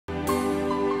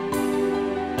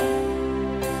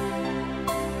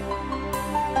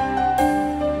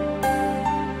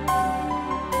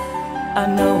I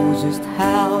know just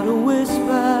how to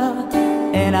whisper,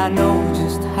 and I know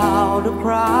just how to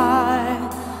cry.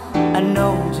 I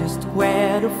know just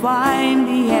where to find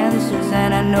the answers,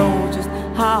 and I know just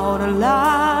how to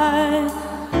lie.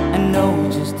 I know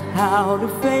just how to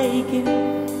fake it,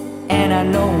 and I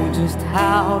know just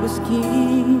how to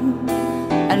scheme.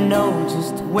 I know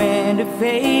just when to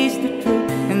face the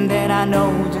truth, and then I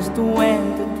know just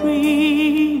when to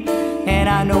dream. And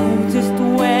I know just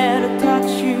where to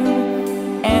touch you,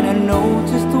 and I know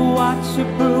just what you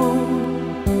prove.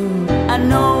 I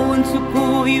know when to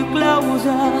pull you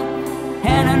closer,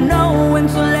 and I know when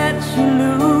to let you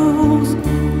loose.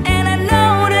 And I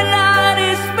know the night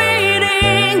is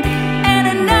fading, and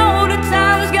I know the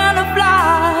time's gonna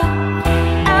fly.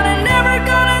 And I'm never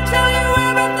gonna tell you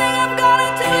everything I'm gonna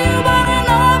tell you, but I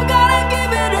know I've gotta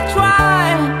give it a try.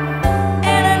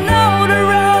 And I know the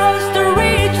roads to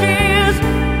reaches,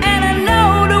 and I know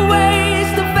the ways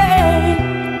to fade.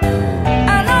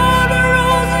 I know the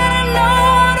rules, and I know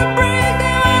how to break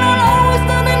them, and I know it's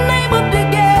not the name of the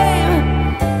game.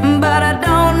 But I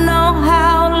don't know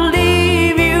how to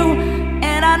leave you,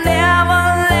 and I never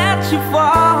let you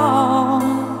fall.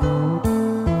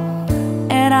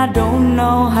 And I don't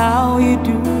know how you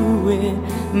do it,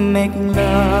 making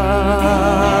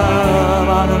love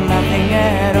out of nothing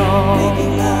at all.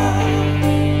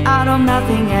 Out of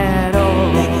nothing at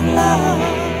all.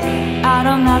 Out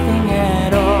of nothing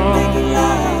at all.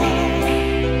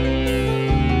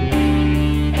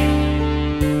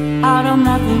 Out of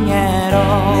nothing at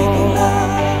all.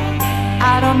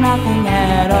 Out of nothing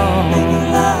at all.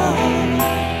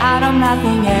 Out of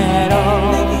nothing at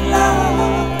all.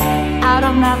 Out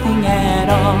of nothing at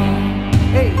all.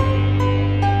 Hey.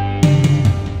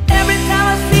 Every time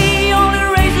I see you on the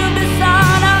rays of the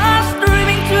sun, I'm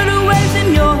streaming through the waves in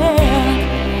your hair.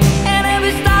 And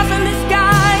every star's in the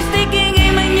sky is taking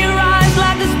aim in your eyes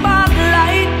like a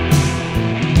spotlight.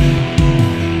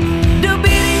 The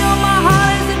beating of my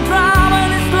heart is a drum, and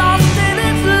it's lost and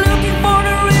it's looking for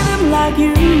the rhythm like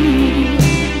you.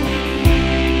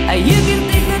 You can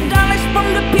take the darkness from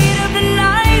the pit of the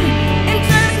night and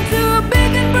turn into a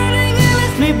big and burning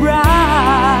endlessly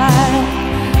bright.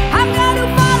 I've got to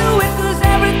follow it, 'cause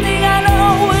everything I know,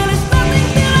 well, it's nothing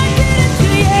till I get it to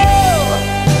you.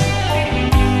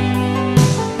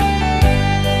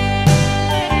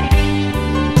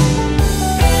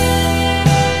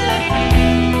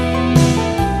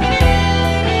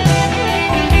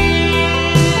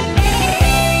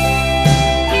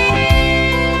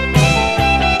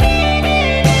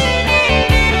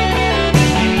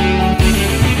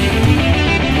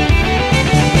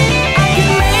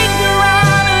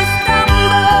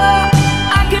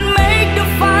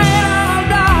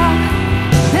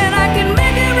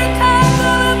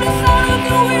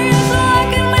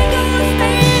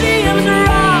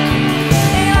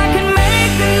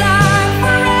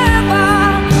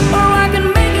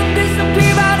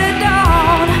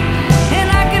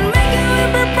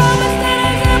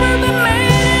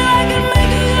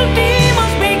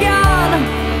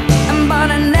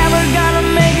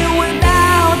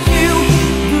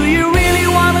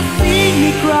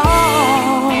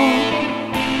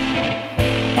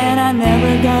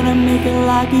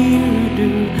 Like you do,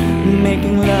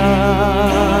 making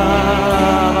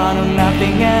love out of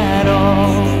nothing at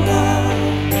all.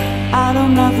 Out of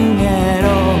nothing at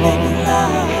all.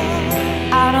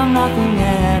 Out of nothing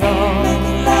at all.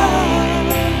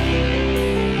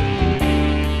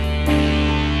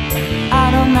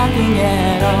 Out of nothing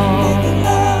at all.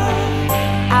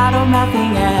 Out of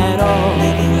nothing at all.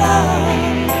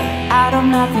 Out of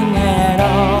nothing at all.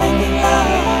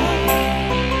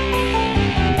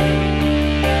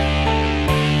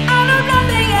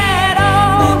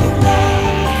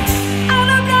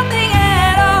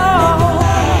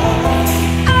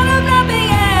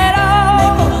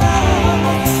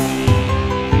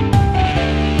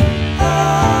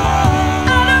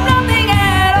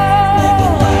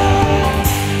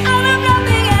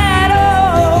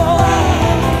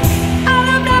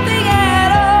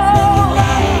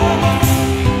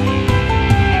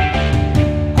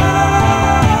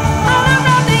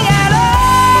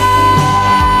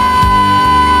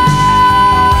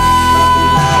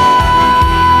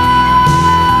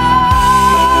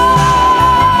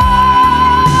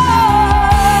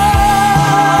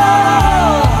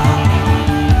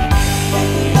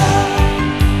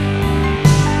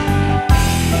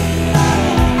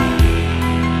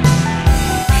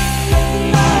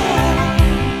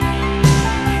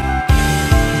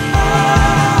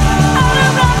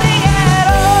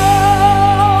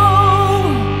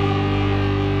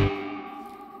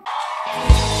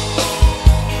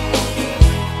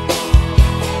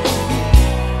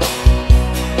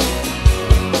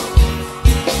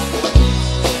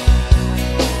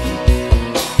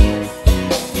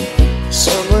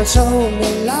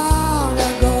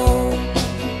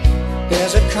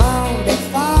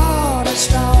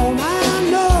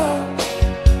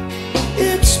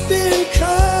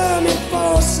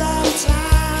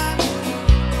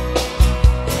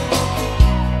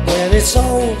 When it's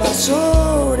over,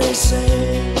 so they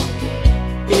say,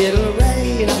 it'll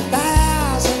rain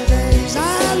 1,000 days.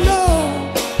 I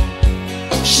know,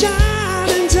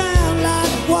 shining down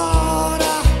like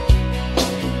water.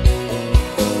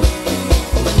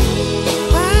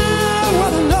 I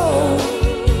wanna know,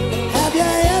 have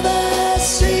you ever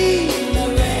seen the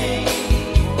rain?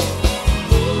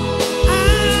 I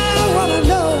wanna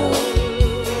know,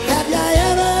 have you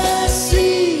ever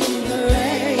seen the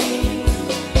rain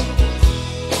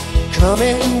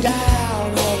coming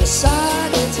down on a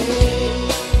sunny day?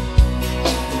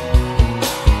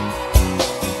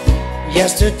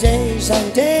 Yesterdays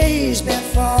and days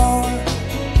before,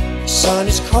 sun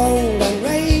is cold and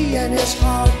rain is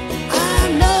hot.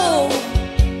 I know,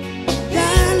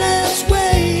 yeah, let's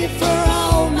wait for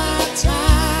all my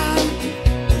time,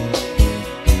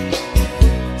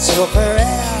 till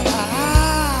forever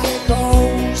on it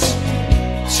goes,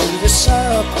 to the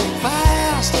circle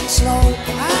fast and slow.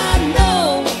 I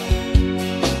know,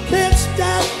 it's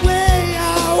that way. I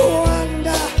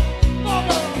wonder,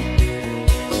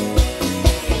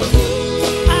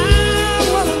 I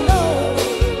wanna know,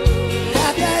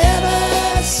 have you ever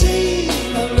seen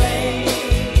the rain?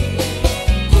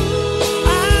 I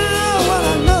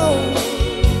wanna know,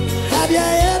 have you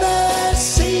ever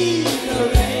seen the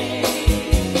rain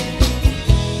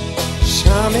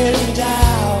coming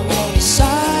down on a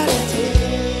sunny day?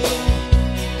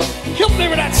 Help me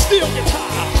with that steel guitar.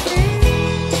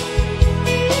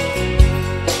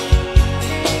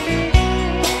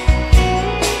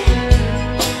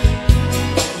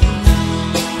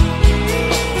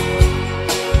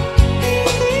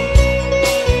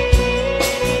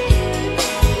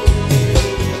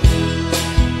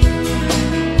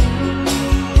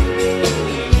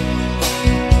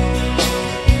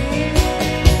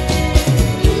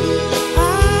 I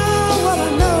wanna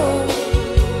know,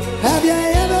 have you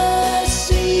ever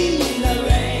seen the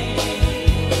rain?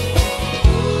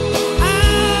 I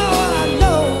wanna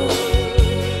know,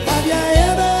 have you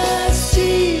ever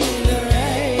seen the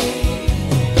rain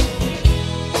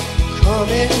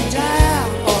coming down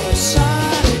on a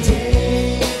sunny day?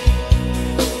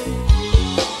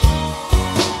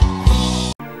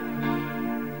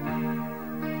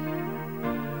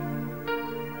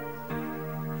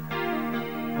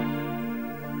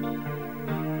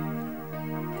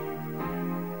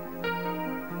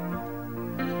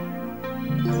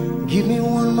 Give me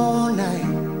one more night,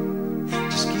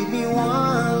 just give me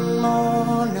one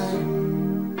more night.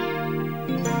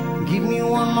 Give me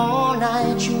one more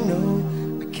night, you know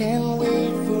I can't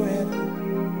wait forever.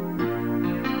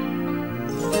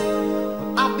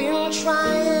 I've been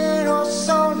trying oh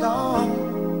so long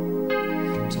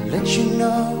to let you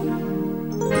know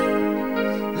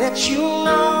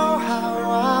how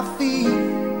I feel.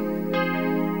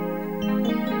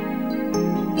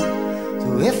 So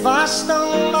if I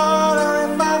stumble or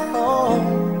if I fall,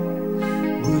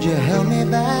 would you help me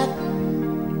back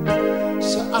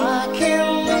so I can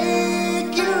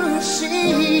make you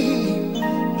see?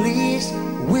 Please,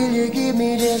 will you give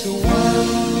me just one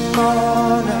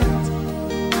more night?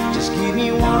 Just give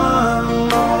me one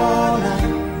more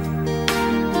night.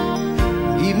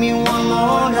 Give me one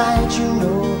more night, you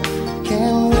know I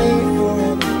can't wait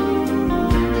forever.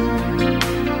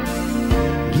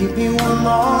 Give me one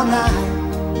more night.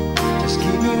 Just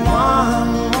give me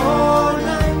one more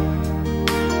night.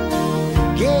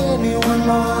 Give me one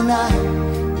more night,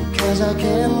 because I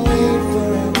can't wait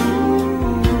forever.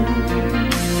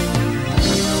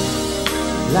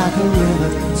 Like a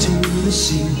river to the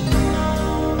sea,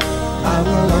 I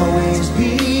will always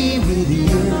be with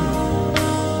you.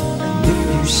 And if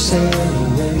you sail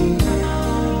away,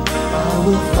 I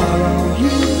will follow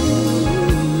you.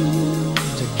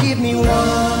 So give me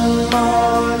one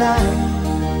more night.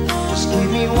 Just give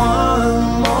me one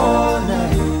more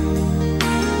night.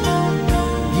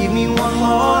 Give me one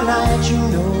more night, you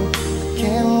know I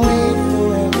can't wait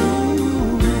forever.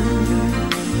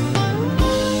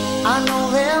 I know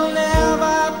there'll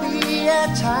never be a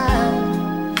time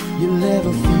you'll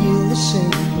never feel the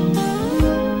same.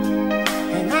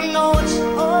 And I know it's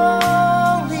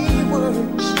only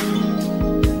words,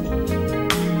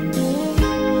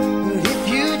 but if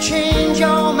you change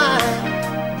your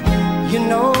mind, you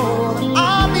know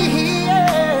I'll be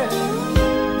here,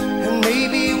 and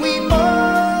maybe we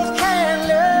both can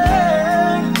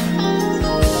learn.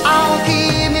 I'll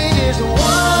give me just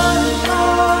one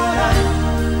more night.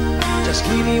 Just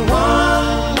give me one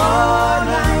more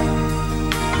night.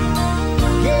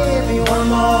 Give me one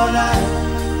more night,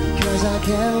 because I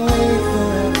can't wait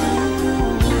forever.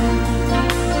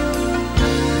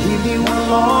 Give me one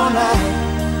more night.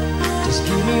 Just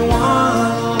give me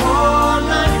one more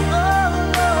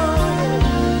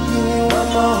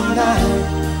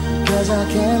 'cause I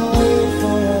can't wait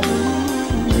forever.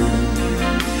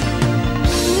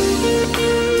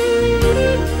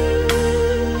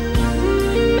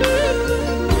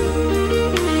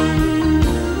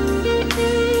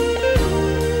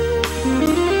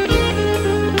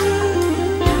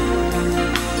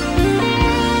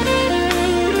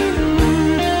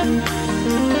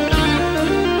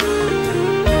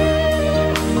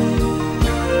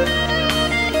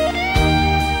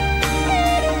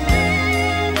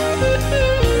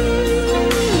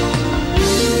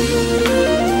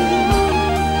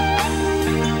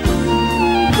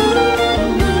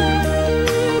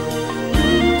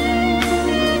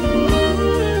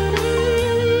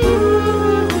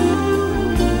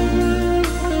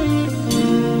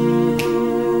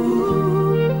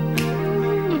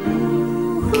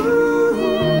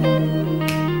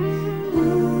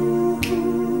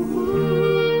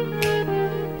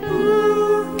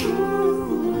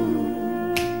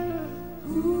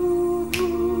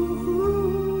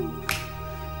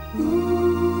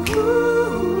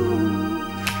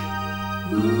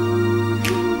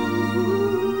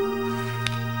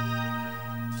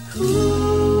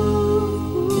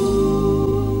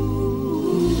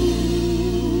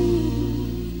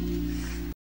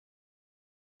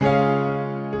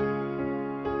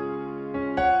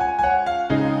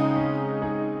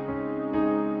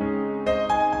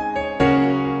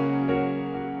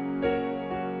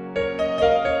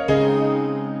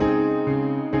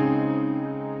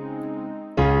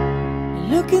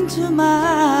 Look into my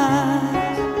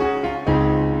eyes,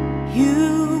 you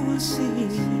will see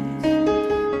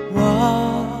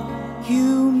what you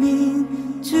mean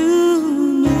to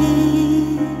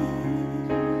me.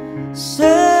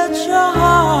 Search your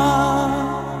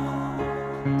heart,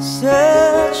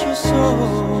 search your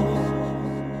soul,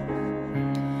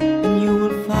 and you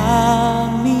will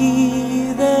find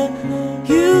me there.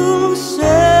 You'll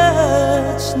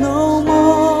search no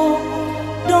more.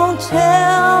 Don't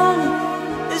tell me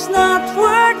it's not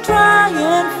worth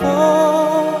trying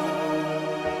for.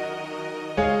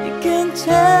 You can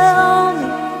tell me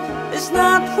it's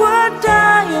not worth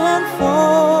dying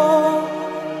for.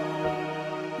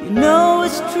 You know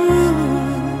it's true.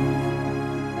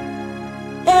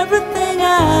 Everything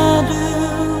I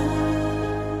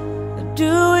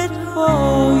do it for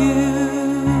you.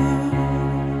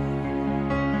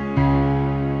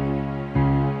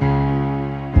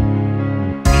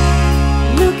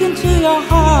 Look into your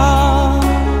heart,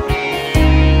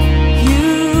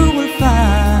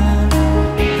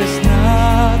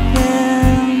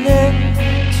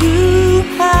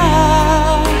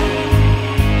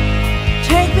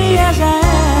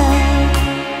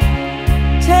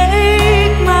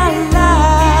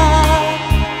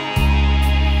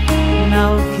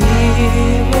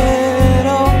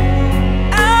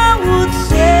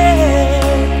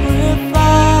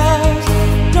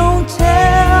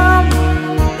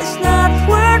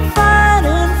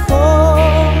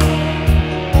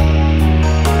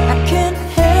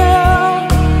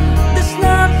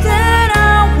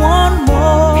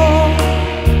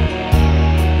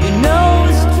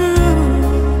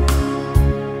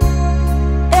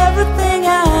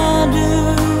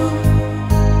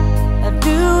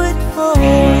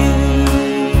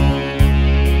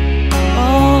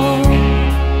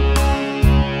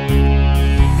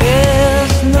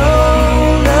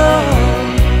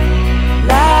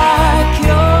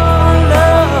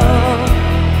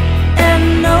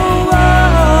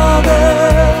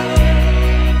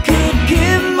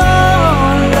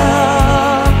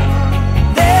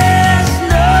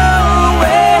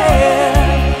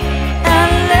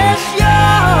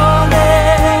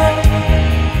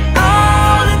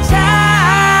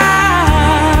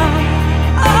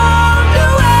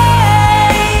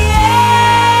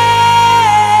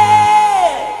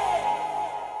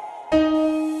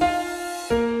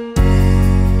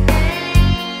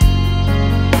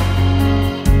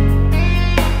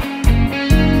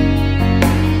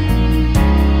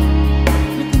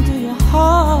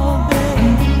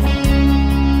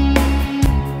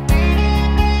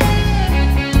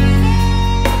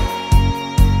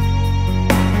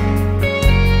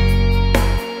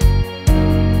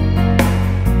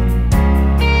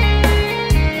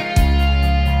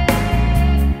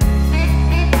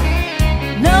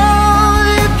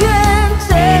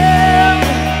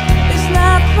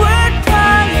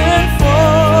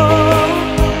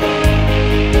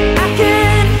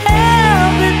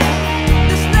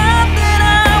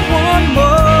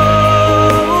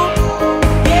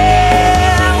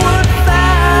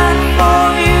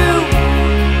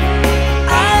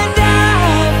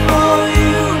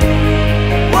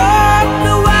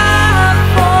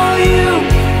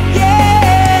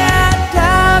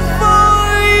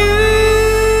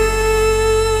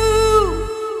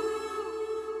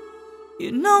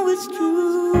 You know it's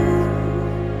true.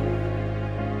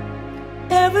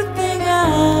 Everything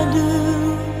I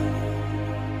do,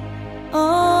 oh,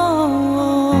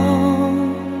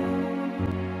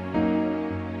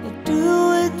 I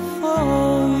do it for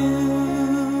you.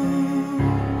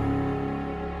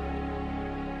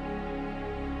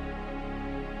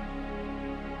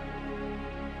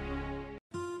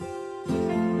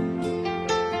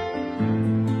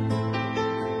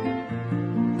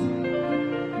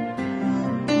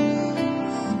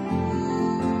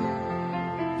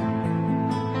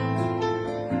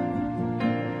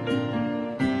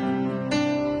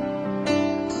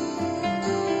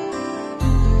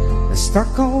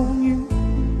 Stuck on you,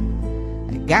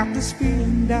 I got this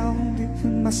feeling down deep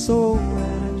in my soul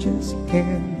that I just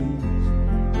can't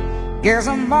lose. Guess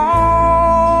I'm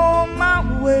on my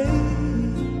way.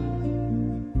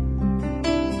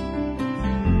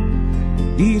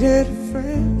 Needed a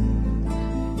friend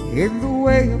in the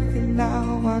way of it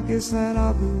now. I guess that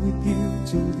I'll be with you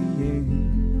till the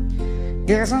end.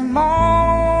 Guess I'm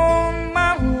on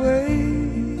my way.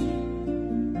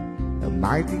 I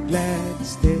might be glad to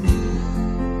stay.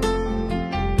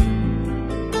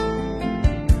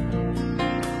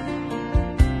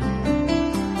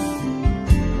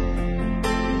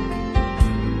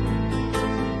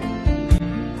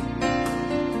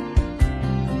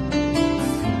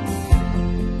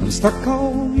 Stuck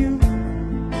on you,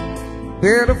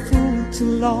 been a fool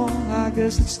too long. I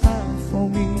guess it's time for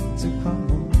me to come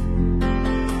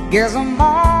home. Guess I'm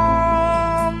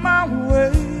on my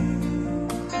way.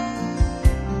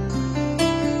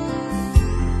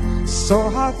 So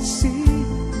hard to see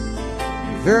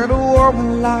that a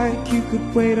woman like you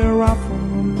could wait around for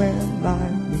a man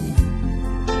like me.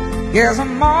 Guess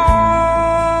I'm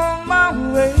on my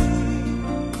way.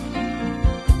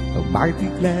 I might be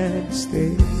glad to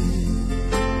stay.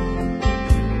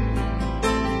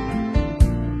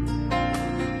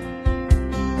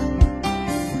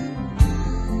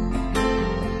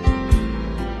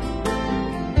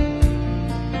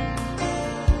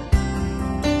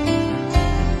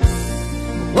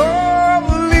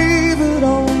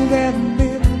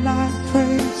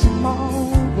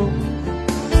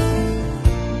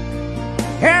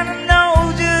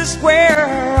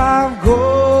 Where I'm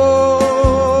going,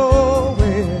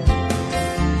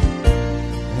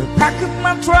 pack up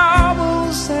my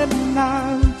troubles and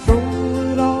I'll throw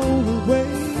it all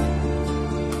away.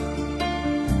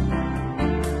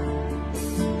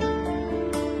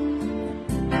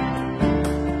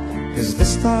 Cause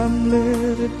this time,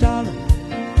 little darling,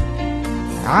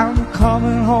 I'm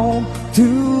coming home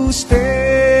to stay.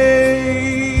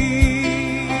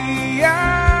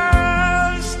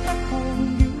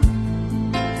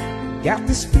 Got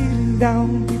this feeling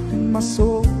down deep in my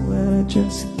soul that I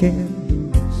just can't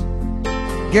lose.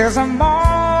 Guess I'm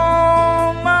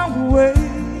on my way.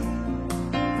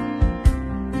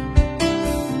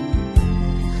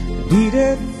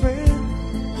 Needed a friend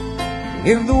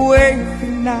in the way of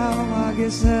it now. I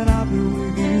guess that I'll be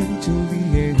with you till the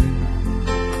end.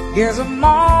 Guess I'm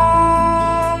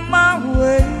on my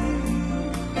way.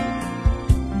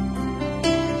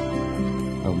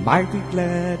 I might be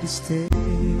glad to stay.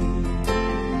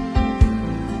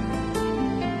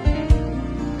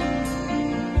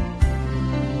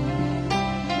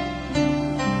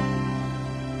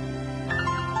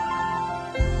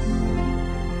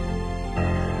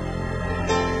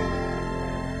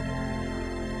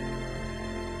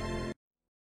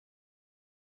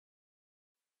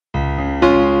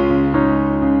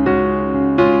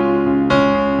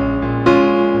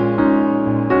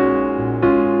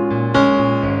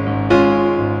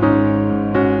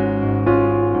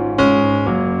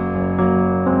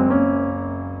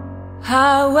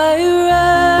 Highway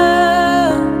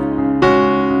road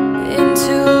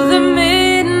into the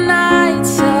midnight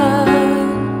sun.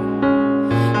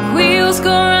 Wheels go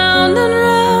round and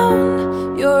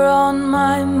round, you're on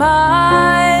my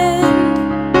mind.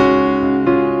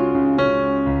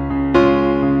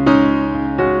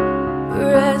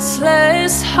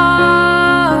 Restless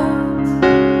heart,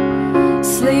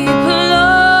 sleep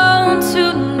alone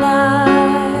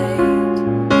tonight.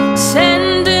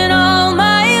 Sending all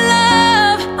my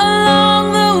love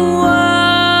along the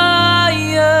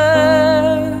wire.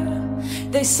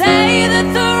 They say that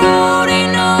the road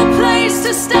ain't no place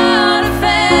to start a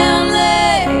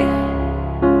family,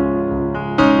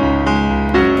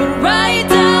 but right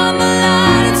down the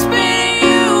line it's been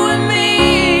you and me.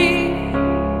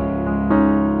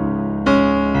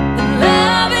 And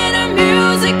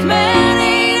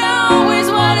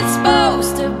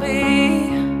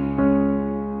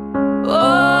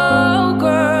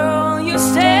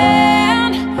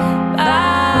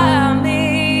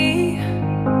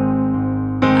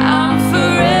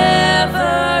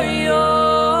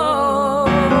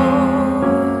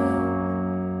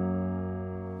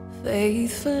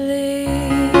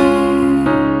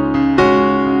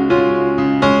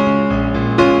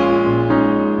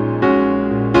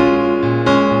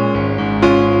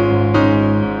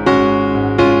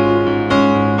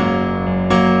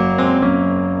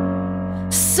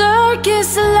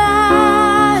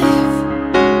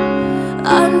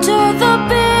under the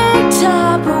big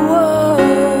top world.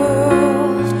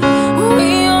 We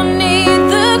don't need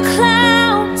the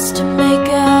clouds to make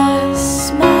us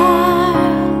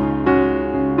smile.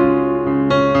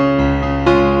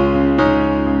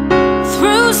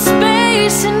 Through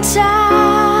space and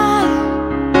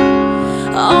time,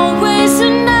 always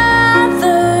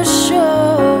another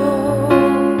show.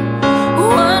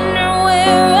 Wonder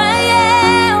where I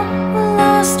am,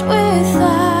 lost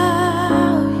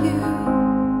without you.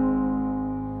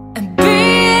 And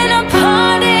being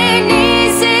apart ain't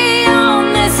easy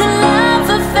on this love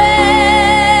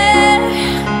affair.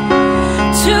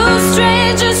 Two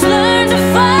strangers learn to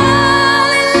fall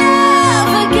in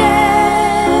love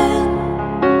again.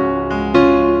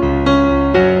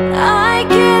 I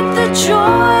get the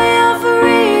joy of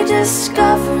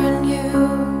rediscovering you.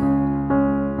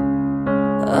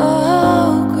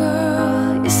 Oh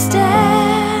girl, you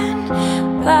stand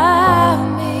by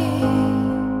me.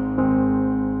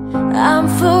 I'm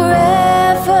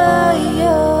forever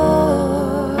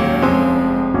yours,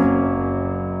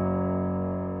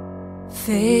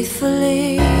 faithfully.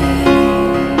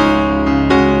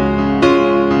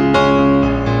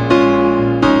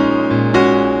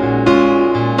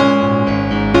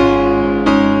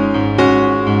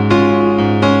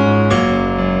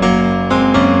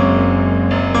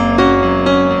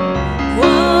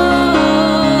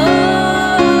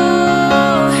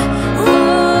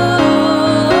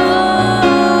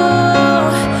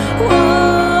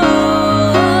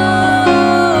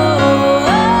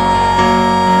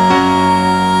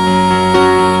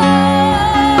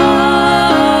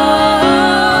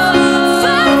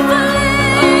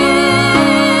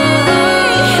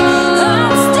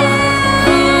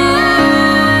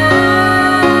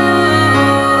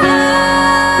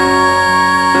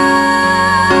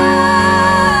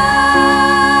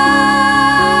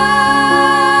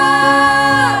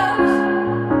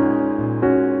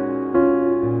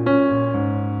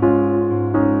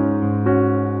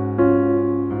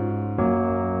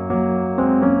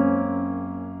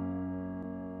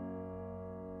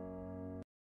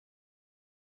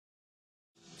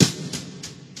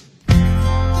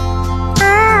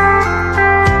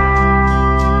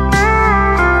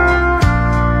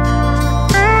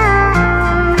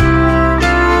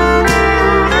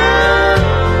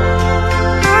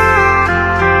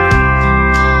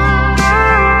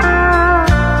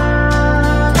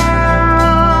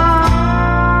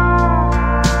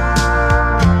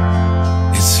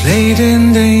 Late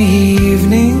in the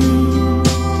evening,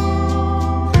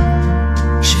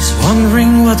 she's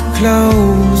wondering what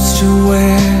clothes to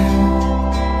wear.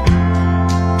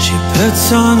 She puts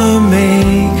on her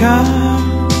makeup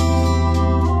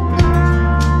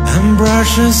and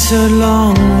brushes her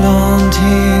long blonde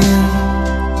hair.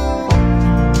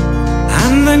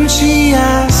 And then she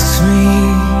asks me,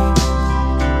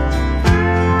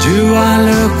 do I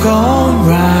look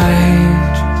alright?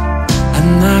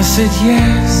 And I said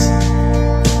yes,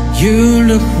 you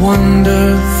look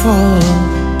wonderful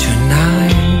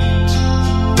tonight.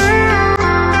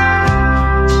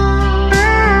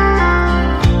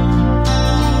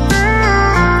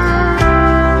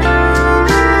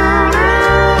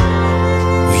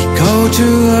 We go to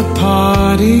a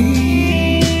party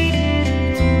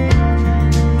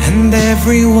and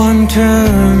everyone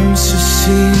turns to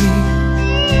see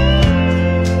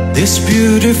this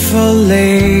beautiful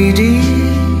lady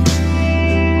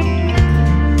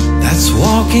that's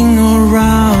walking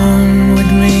around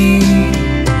with me.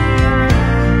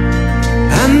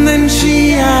 And then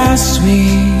she asked me,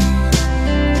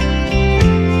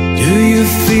 do you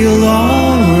feel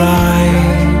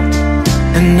alright?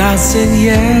 And I said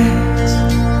yes,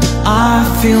 I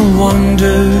feel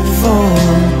wonderful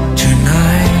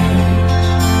tonight.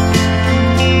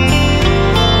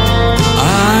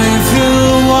 I feel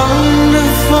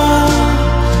wonderful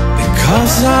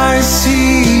because I see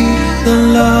the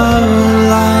love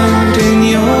light in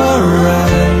your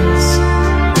eyes.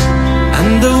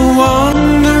 And the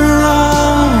wonder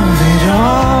of it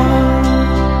all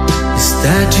is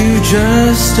that you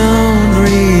just don't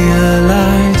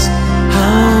realize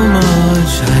how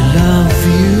much I love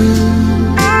you.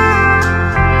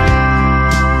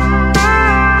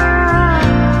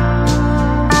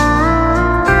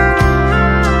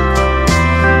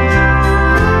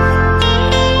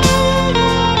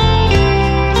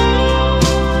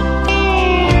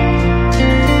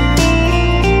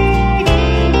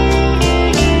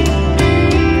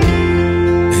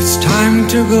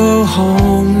 To go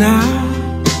home now,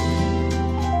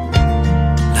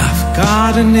 I've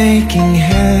got an aching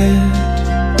head,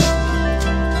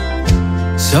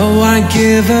 so I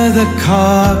give her the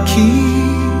car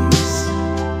keys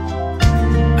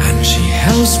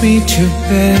follows me to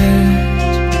bed,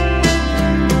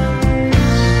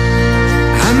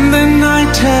 and then I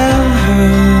tell her,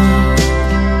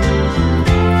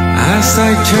 as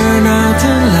I turn out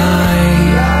the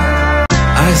light,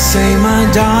 I say, my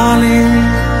darling,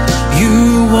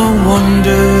 you are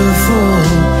wonderful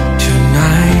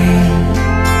tonight.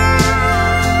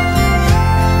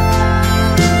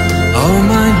 Oh,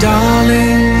 my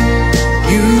darling,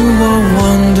 you are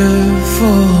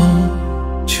wonderful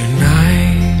tonight.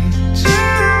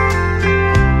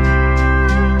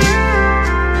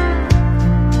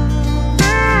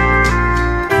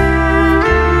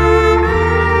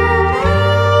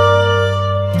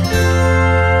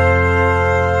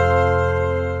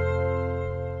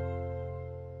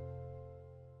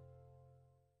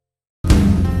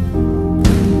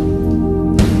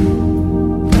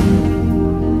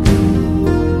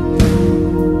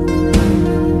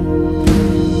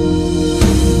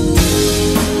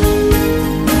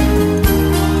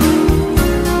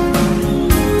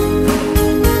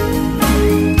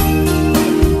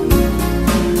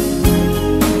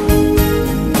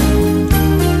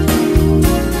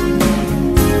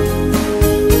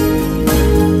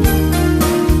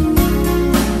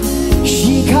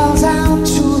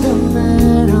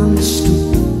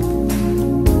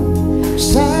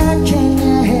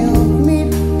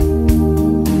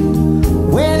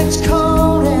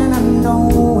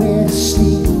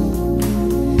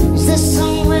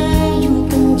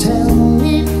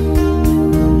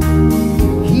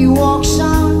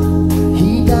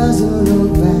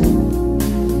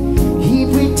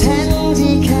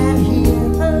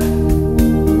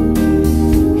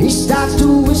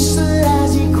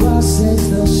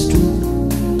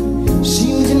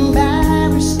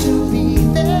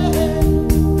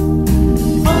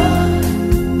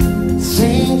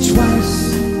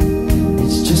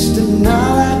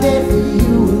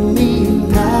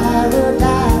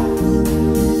 Paradise.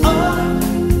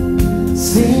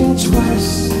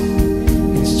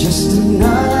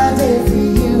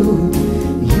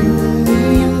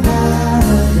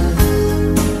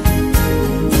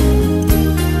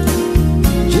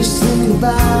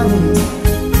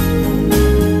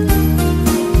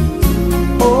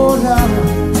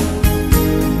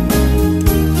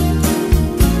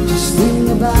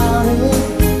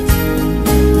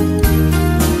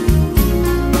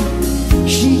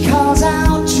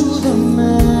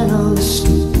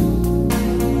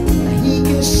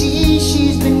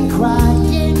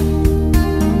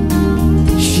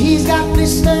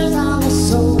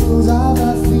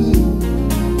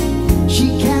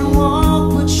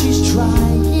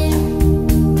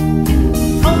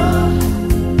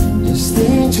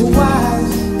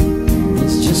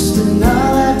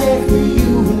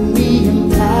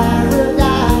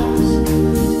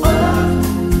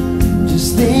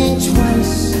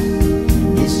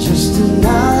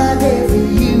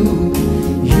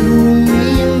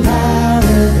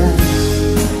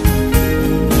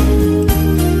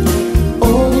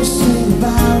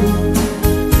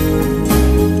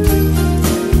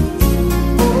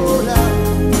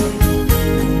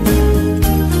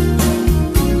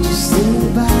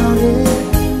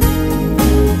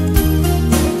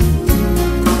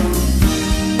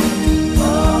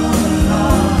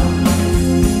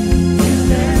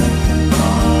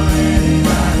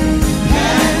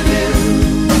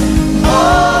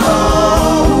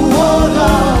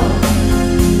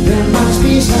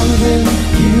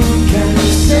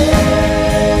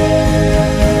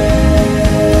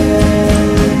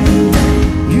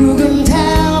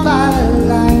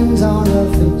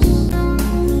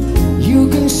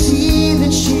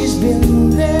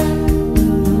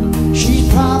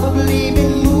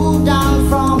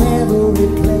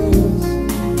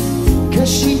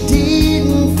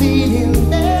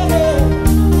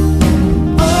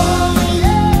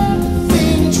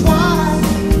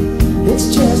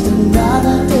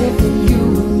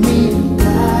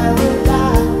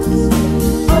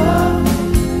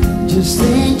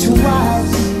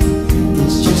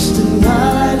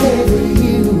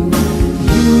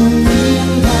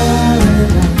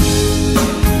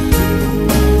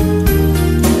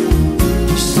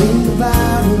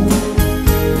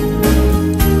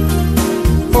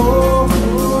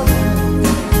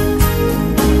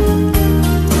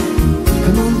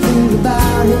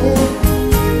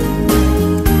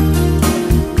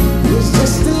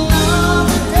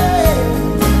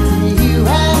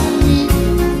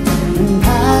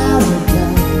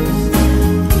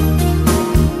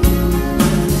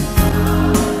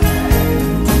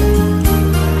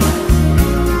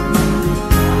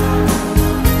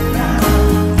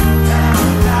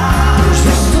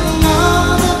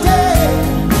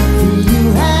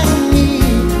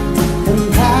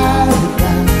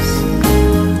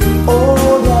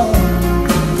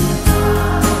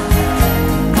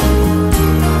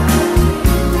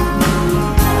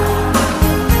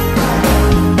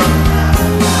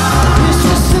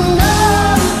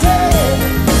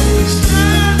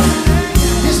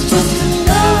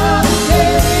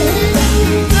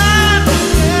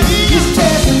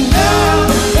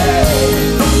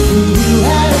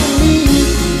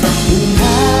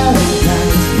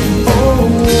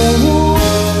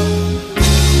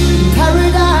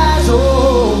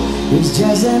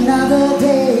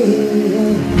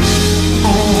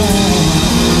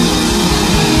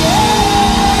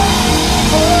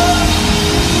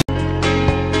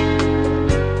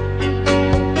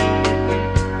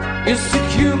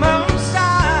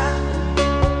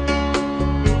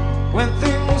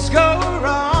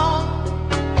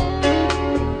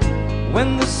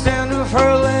 when the scent of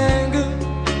her linger,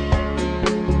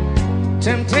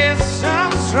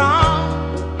 temptation strong,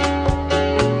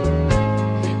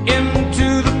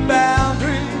 into the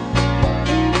boundary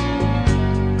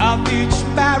of each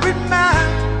married man.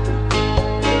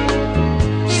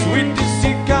 Sweet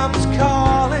deceit comes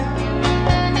calling,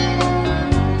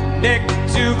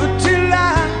 negativity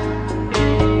line,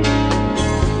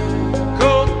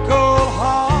 cold, cold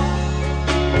heart,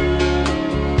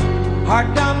 hard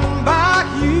done by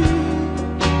you.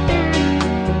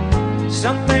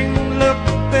 Something look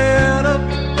better,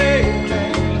 baby,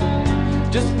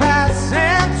 just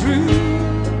passing through.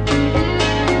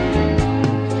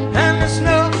 And there's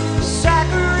no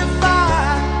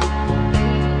sacrifice,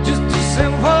 just a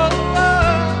simple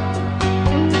love.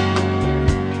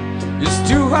 It's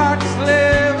two hearts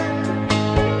living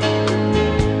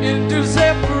in two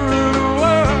separate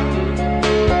worlds,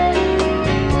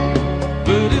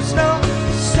 but it's no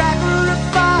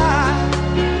sacrifice,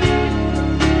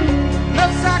 no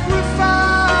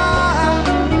sacrifice.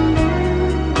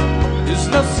 It's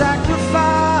no sacrifice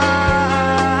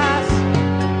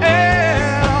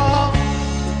at all.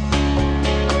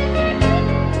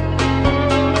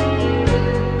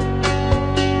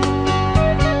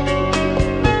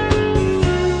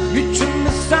 Mutual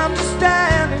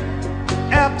misunderstanding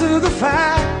after the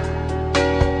fact,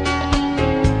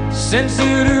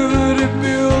 sensitivity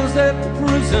builds a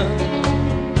prison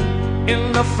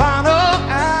in the final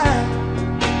act.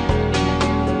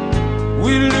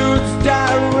 We lose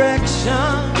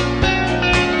direction,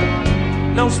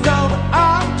 no stone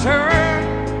unturned,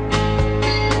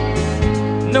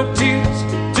 no tears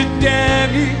to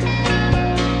damn you.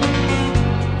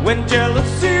 When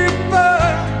jealousy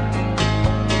burns,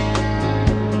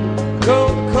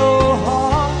 cold, cold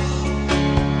heart,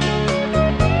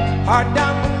 hard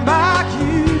done by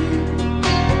you.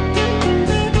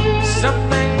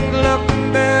 Something looking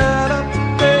better,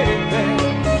 baby,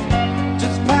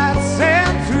 just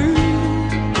passing through.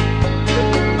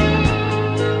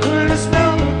 There's no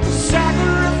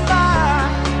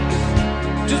sacrifice,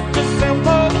 just a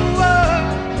simple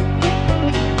word.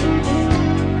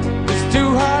 It's two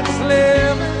hearts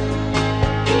living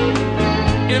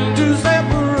in two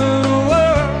separate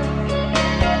worlds,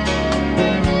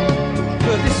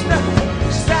 but it's no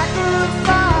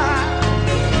sacrifice,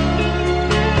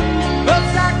 no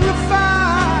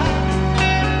sacrifice.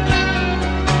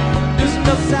 There's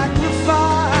no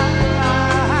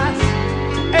sacrifice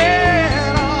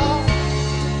at all.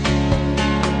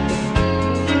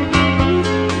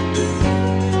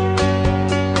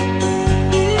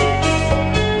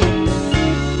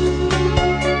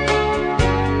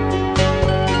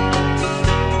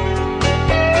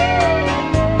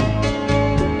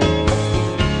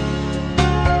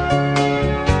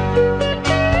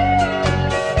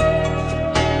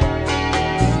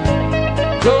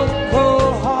 Cold,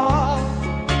 cold heart,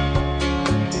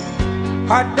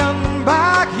 hard done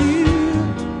by you.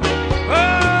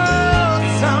 Oh,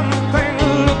 something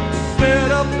looks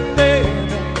better,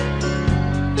 baby,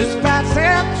 just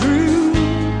passing through.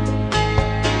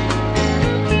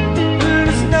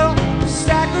 There's no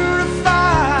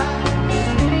sacrifice,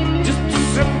 just a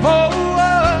simple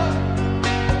word.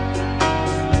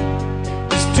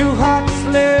 It's two hearts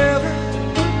living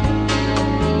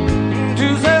in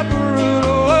two separate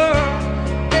worlds,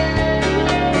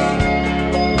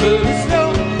 but it's no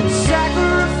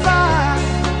sacrifice,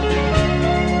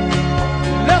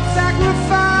 no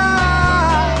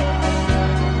sacrifice.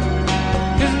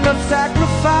 There's no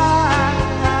sacrifice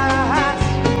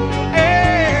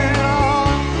at all.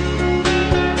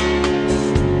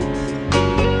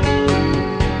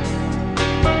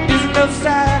 There's no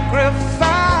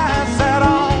sacrifice at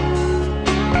all.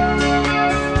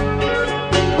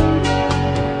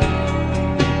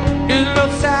 There's no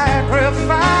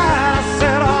sacrifice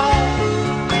at all.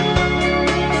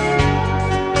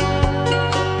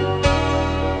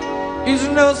 There's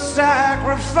no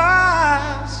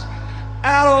sacrifice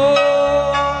at all.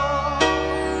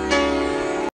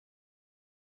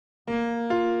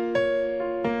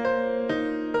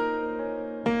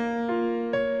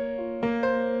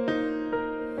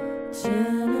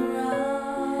 Turn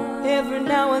around. Every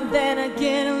now and then I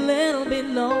get a little bit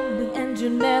lonely, and you're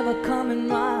never coming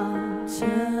round.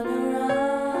 Turn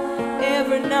around.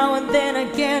 Every now and then I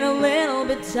get a little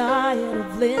bit tired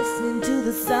of listening to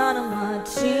the sound of my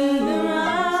tears.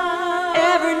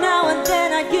 Every now and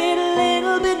then I get a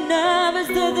little bit nervous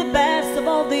that the best of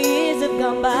all the years have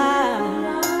gone by.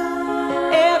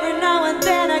 Every now and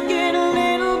then I get a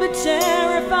little bit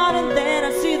terrified, and then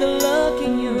I see the look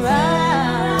in your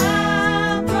eyes.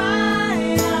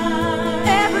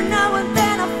 Every now and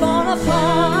then I fall apart.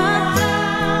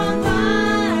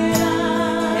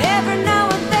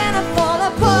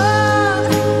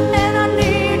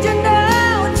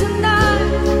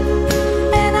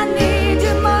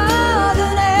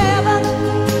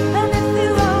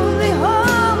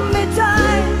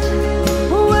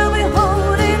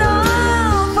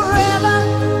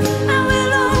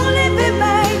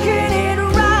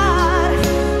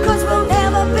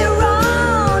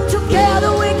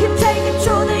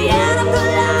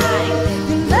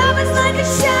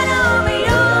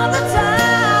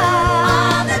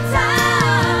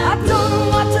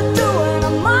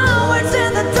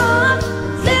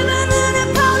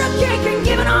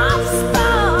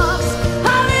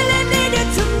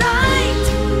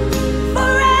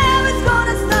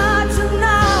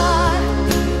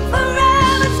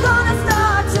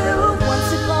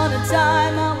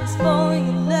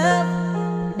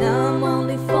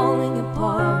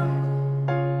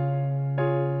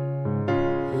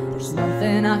 There's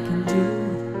nothing I can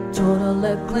do. Total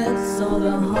eclipse of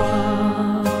the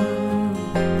heart.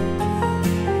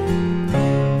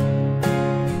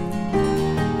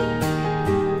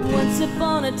 Once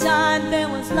upon a time there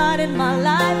was light in my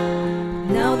life.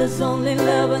 Now there's only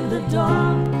love in the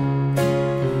dark.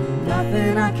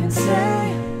 Nothing I can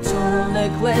say. Total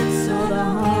eclipse of the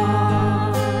heart.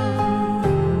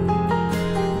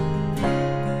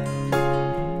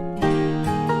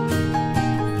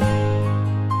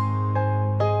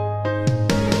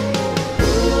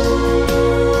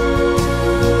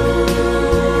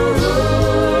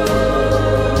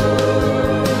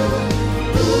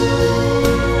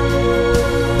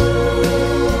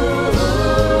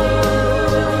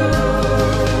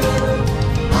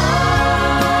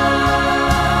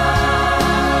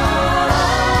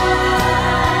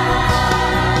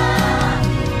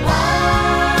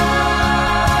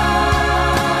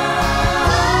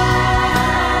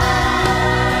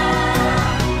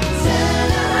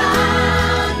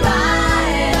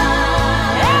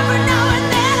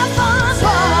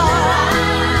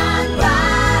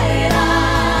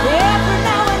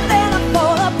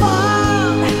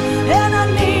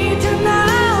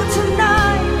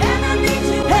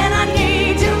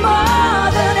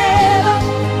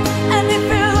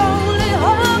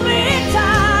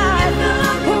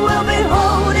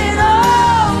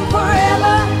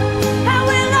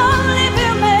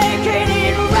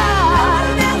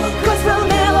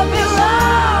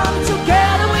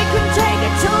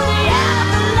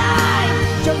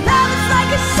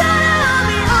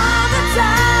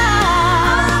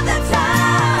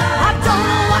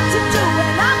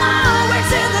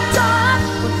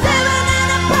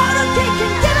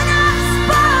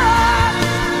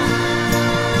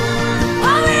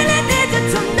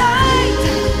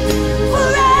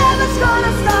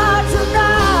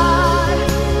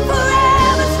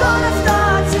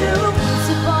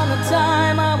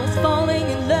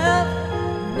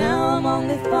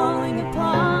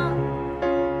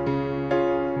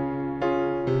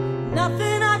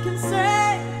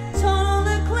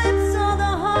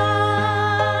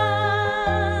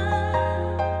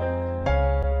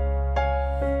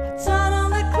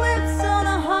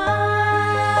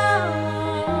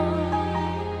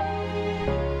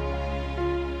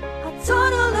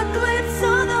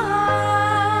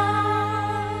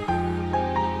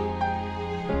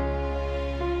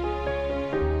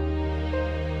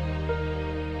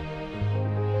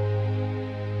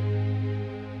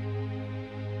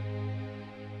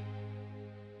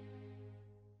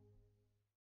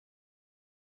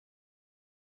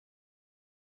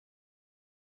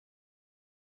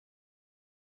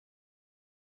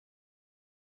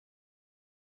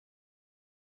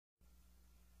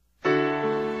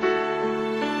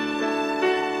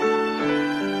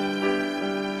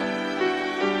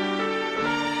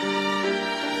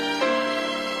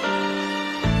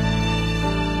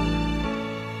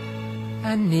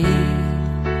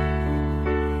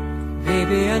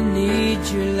 Baby, I need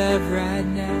your love right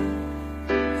now.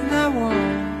 And I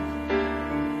want,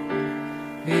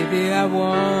 baby, I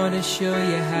want to show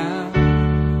you how.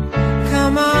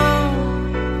 Come on,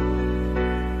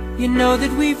 you know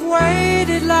that we've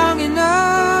waited long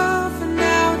enough, and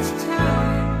now it's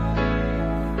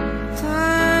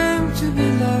time to be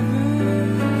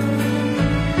lovers.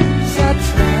 I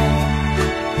try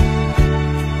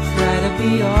to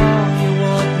be all you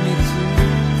want me to,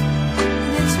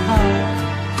 and it's hard,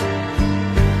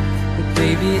 but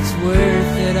baby, it's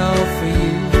worth it all for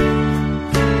you.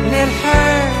 And it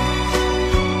hurts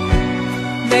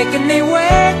making me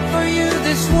wait for you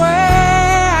this way.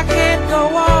 I can't go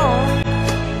on,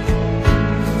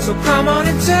 so come on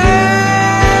and take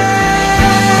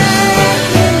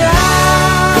me now.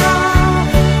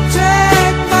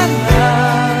 Take my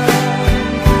love,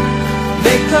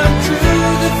 make come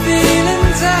true the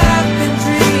feelings I've been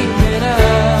dreaming of.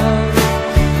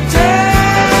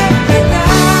 Take me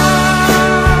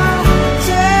now,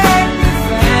 take me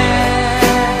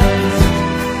fast.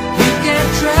 You can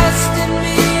trust in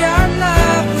me, our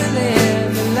love will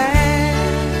ever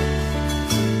last.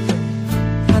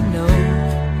 I know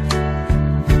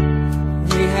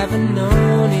we haven't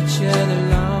known each other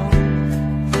long,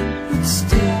 but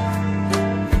still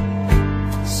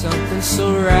something so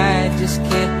right just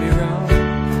can't be wrong.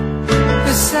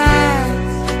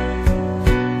 Besides,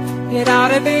 it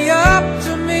ought to be up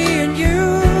to me and you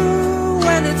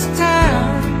when it's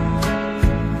time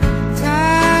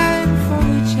for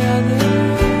each other.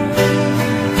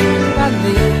 I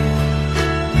live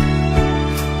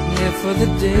for the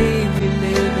day we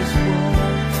live as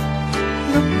one.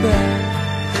 Look back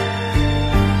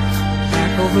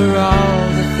over all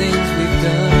the things we've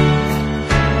done.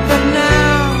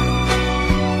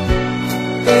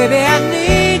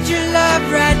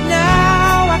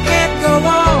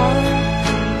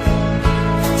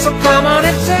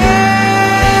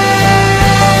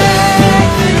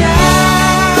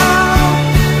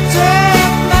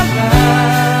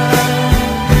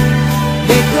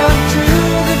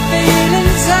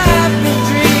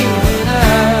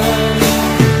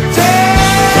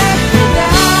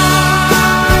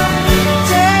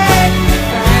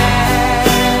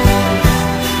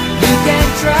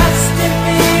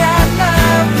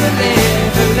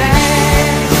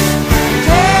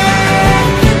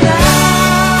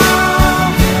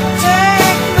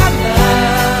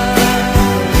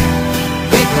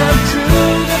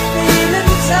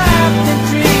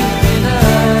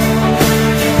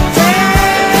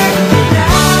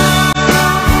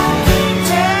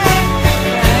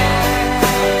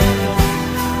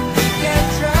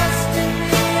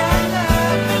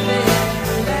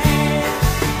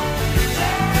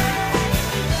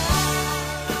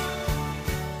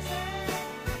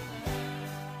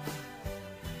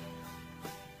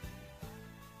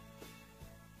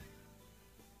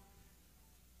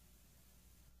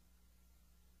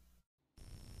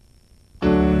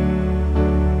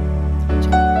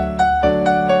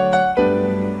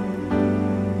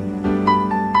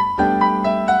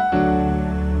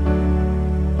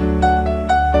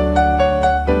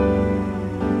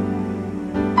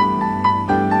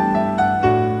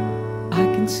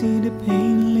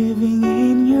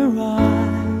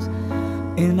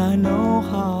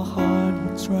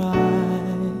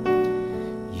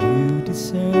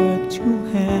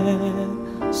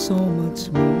 so much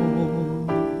more.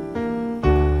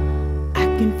 I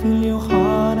can feel your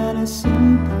heart and I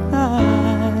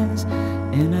sympathize,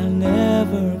 and I'll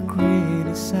never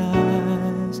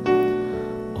criticize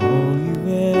all you've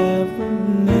ever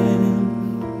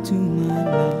meant to my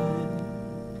life.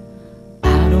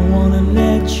 I don't wanna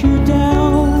let you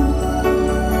down,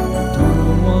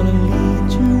 don't wanna lead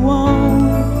you on.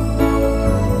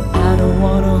 I don't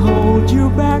wanna hold you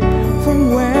back from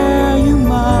where you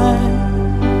might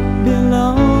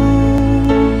belong.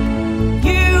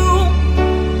 You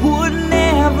would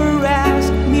never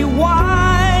ask me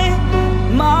why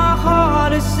my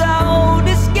heart is so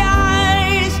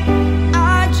disguised.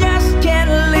 I just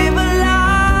can't live a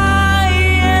lie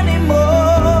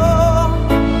anymore.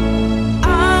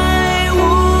 I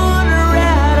would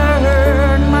rather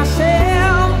hurt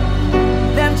myself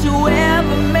than to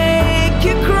ever make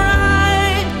you cry.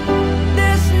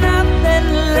 There's nothing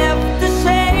left to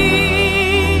say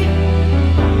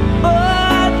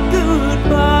but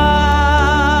goodbye.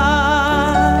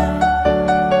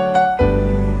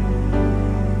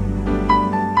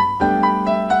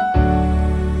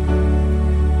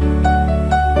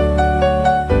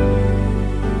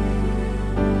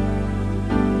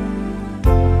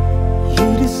 You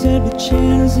deserve a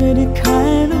chance at a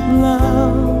kind of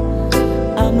love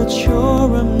I'm not sure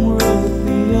I'm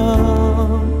worthy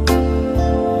of.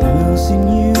 Losing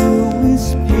you is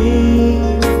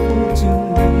painful to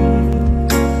me.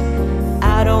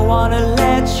 I don't wanna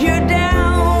let you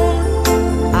down,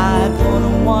 I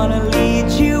don't wanna lead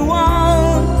you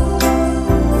on.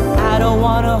 I don't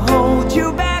wanna hold you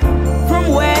back from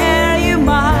where you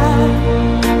might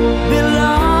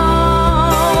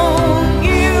belong.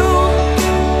 You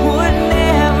would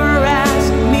never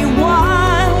ask me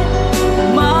why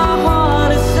my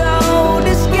heart is so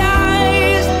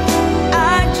disguised.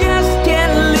 I just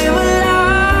can't live a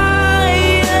lie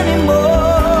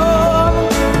anymore.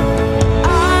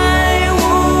 I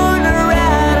would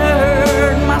rather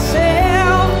hurt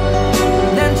myself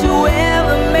than to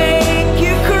ever make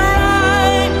you cry.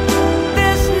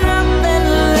 There's nothing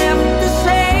left to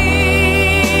say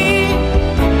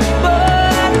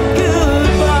but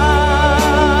goodbye.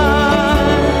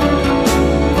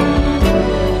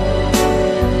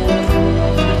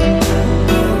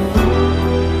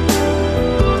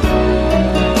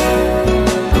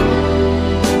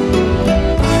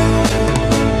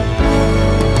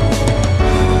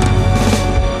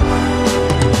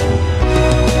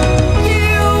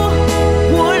 You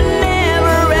would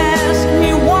never ask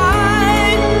me why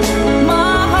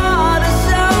my heart is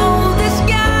so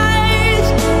disguised.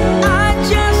 I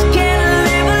just can't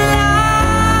live a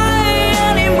lie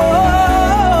anymore.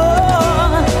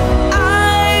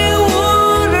 I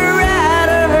would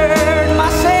rather hurt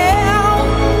myself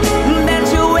than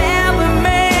to ever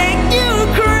make you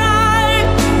cry.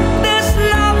 There's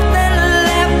nothing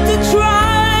left to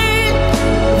try,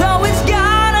 though it's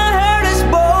gonna hurt us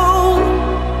both.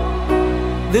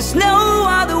 There's no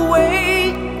other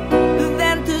way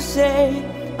than to say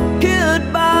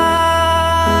goodbye.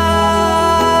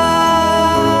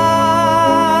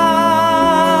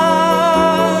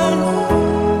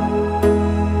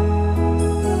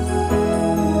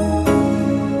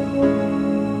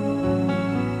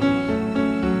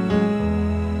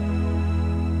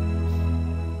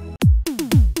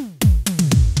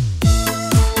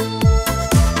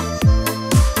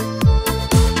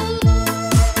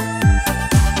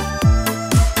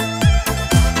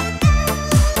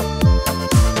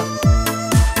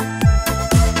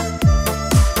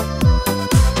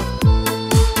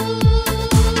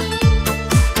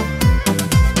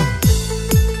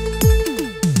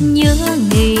 Nhớ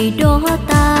ngày đó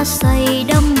ta say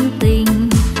đắm tình,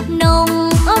 nồng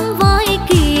ấm với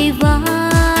kỳ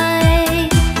vai.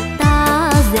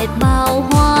 Ta dệt bao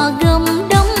hoa gấm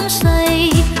đắm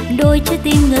say, đôi trái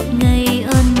tim ngất ngây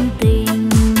ân tình.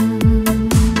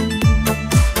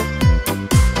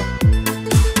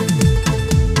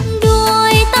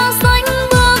 Đôi ta sánh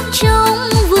bước trong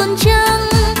vườn trăng,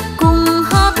 cùng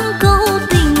hát câu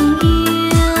tình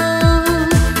yêu.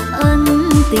 Ân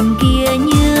tình kia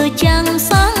như trăng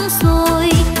sáng soi,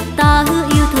 ta hứa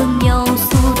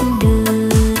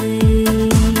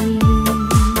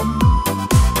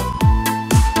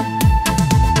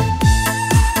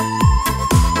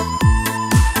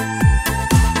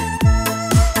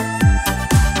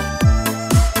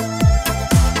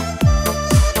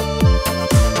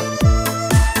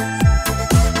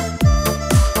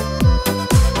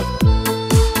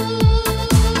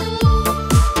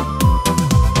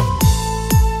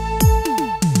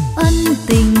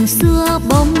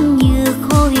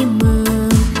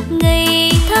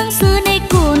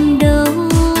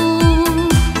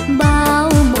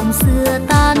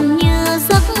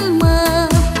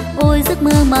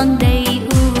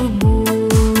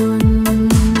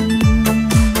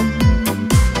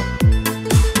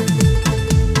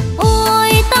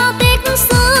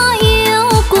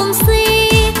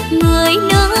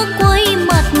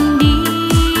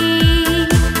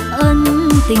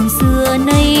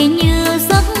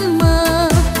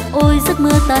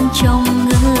trong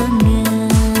ngỡ ngàng.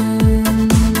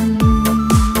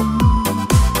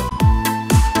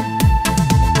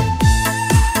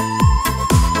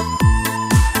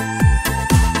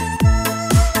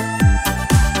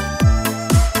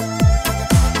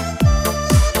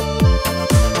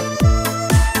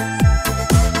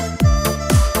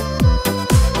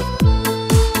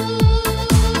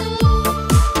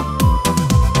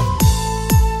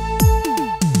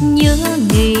 Nhớ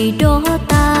ngày đó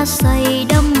ta say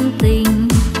đắm tình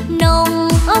nồng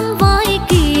ấm với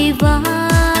kỳ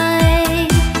vai,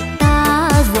 ta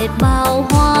dệt bao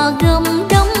hoa gấm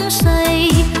đắm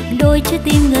say đôi trái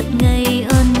tim ngất ngây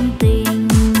ân tình.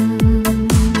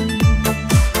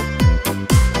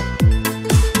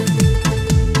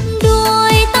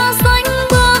 Đôi ta xanh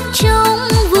bước trong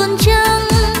vườn trăng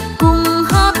cùng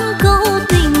hát câu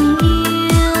tình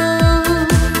yêu,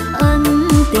 ân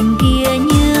tình kia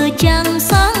như trăng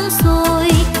sáng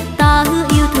soi, ta hứa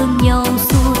yêu thương nhau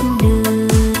suốt đời.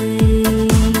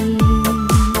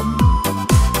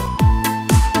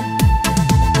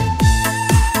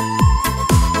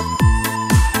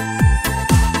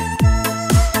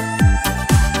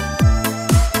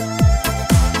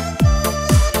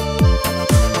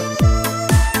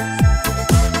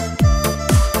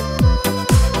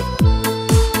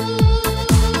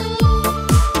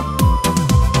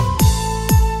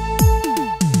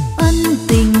 Ân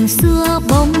tình xưa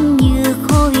bóng như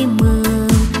khói mờ,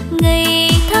 ngày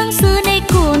tháng xưa nay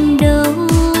còn đâu.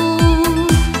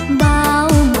 Bao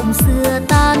mộng xưa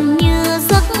tan như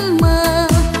giấc mơ,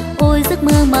 ôi giấc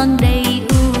mơ mang đầy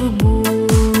ưu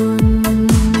buồn.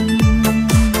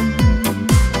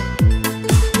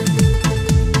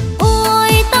 Ôi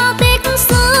ta tiếc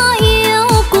xưa yêu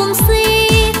cuồng si,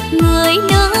 người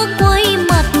nỡ quay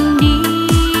mặt đi.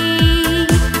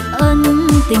 Ân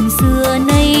tình xưa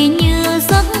nay như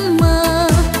giấc mơ,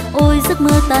 ôi giấc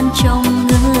mơ tan trong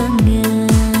ngỡ ngàng.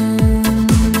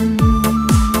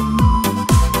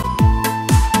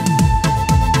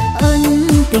 Ân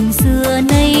tình xưa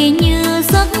nay như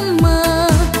giấc mơ,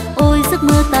 ôi giấc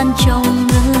mơ tan trong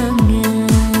ngỡ ngàng.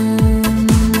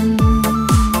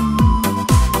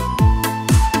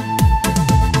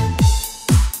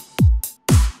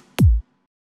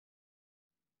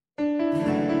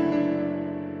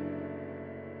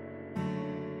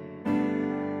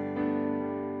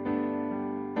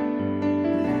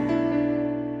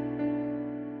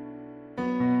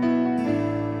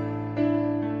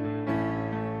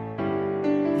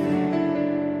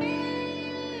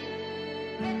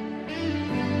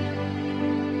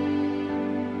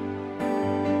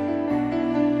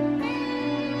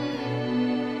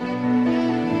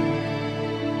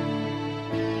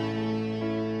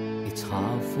 It's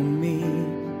hard for me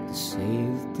to say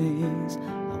the things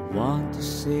I want to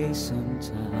say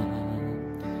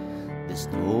sometimes. There's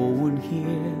no one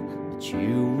here but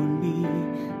you and me,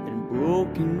 and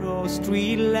broken road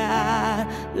street light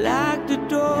like the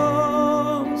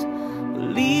doors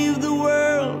will leave the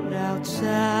world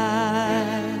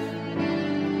outside.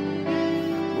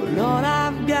 Well, all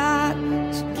I've got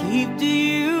to keep to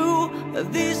you are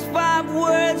these 5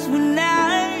 words when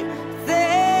I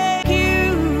thank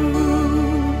you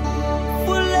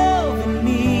for loving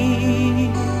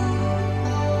me,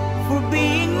 for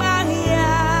being my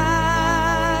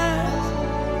eyes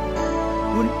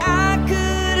when I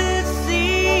couldn't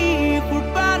see, for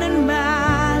biting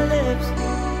my lips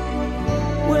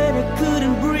when I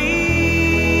couldn't breathe.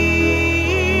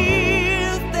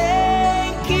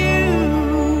 Thank you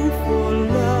for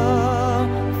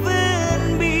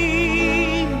loving me.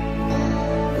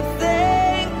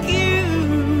 Thank you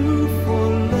for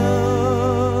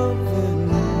loving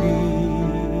me.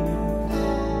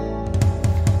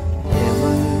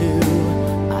 Never knew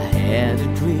I had a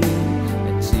dream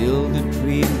until the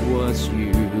dream was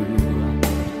you.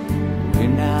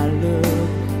 When I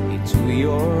look into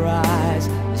your eyes,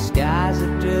 the skies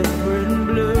are different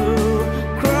blue.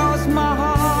 Cross my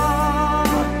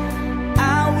heart, I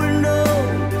will know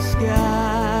the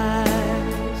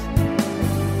skies.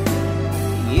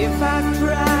 If I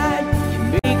tried,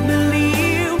 you make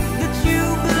believe that you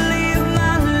believe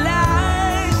my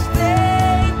lies.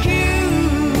 Thank you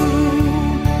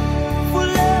for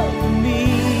loving me,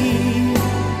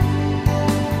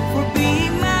 for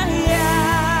being my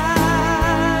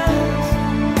eyes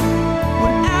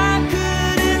when I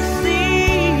couldn't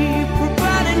see, for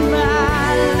biting my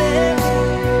lips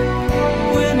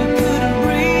when I couldn't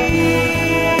breathe.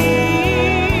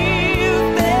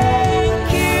 Thank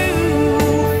you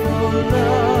for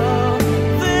love.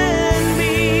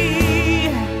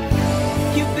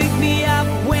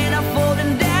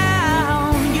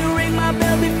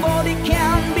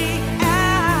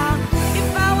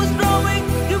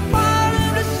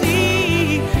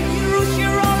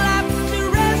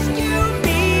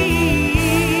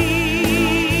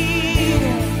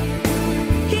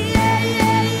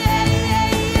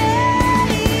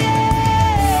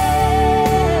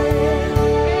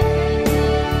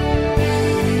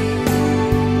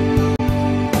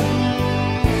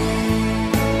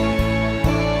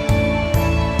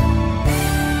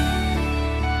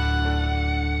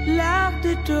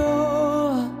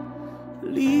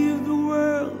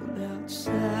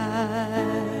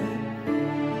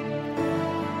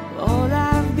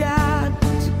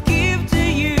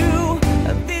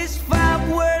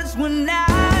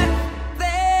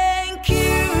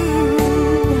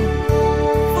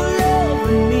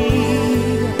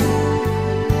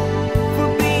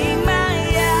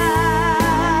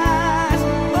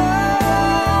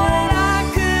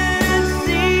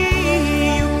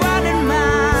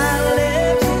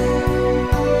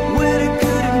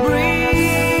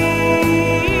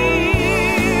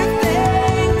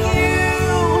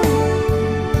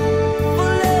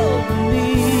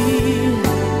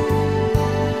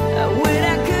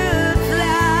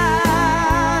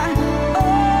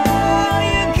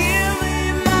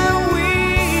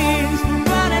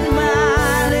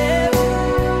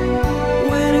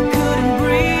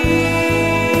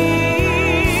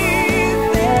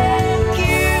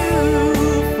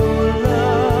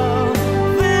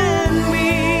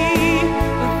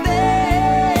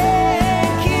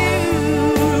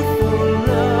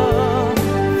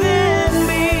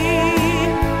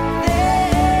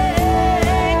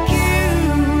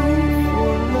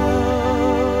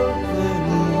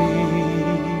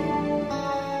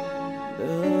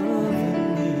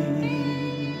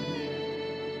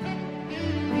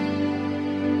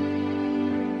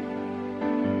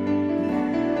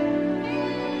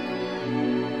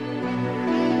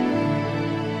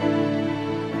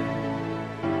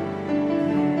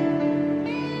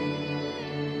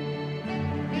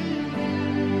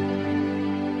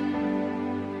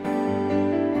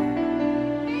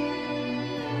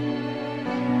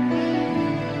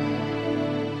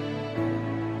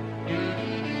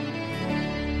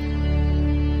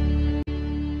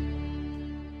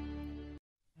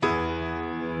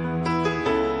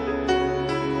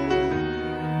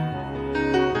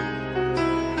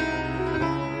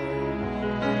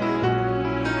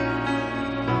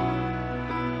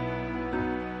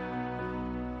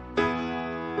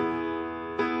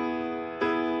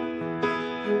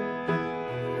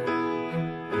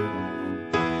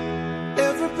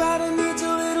 Everybody needs a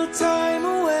little time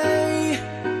away,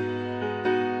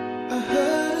 I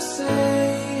heard her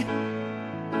say,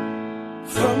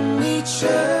 from each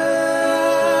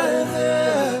other.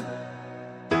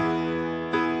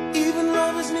 Even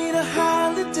lovers need a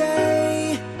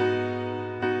holiday,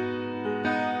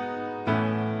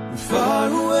 far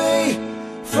away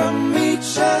from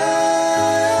each other.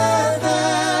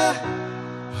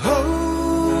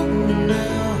 Oh,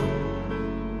 now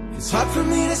it's hard for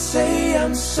me to say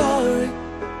I'm sorry.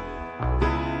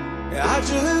 I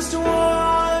just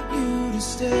want you to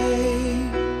stay.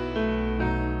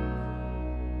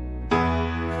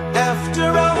 After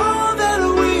all that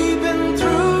we've been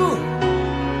through,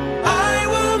 I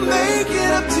will make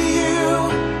it up to you,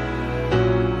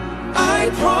 I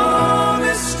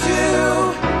promised you.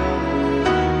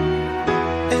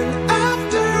 And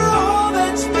after all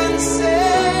that's been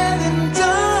said and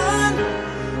done,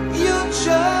 you're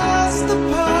just the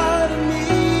part of me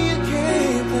you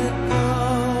can't let go.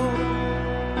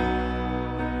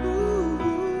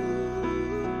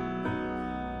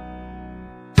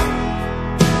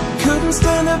 Couldn't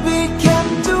stand to be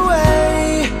kept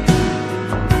away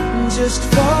just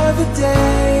for the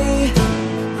day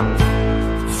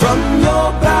from your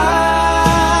body.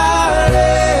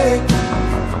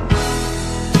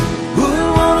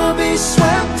 Wouldn't wanna be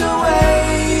swept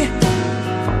away,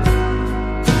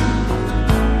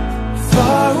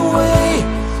 far away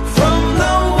from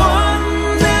the one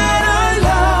that I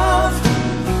love.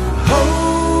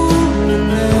 Oh,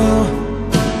 now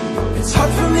it's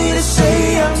hard for me to say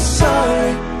I'm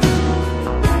sorry.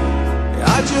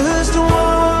 I just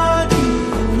want you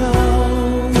to know.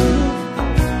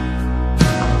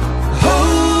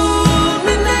 Hold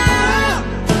me now,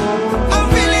 I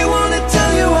really want to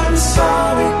tell you I'm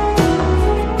sorry.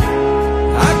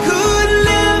 I could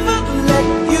never let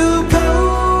you go.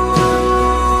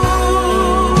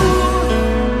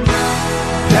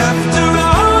 After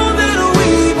all that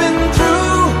we've been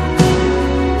through,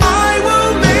 I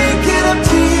will make it up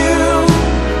to you,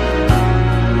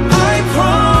 I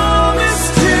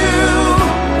promised you.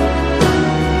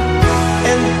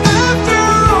 And after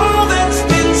all that's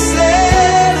been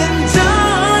said and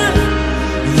done,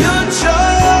 you're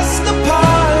just a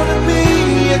part of me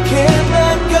you can't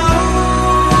let go.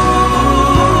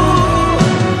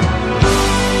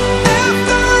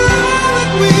 After all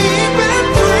that we've been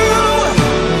through,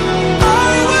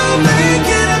 I will make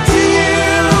it up to you,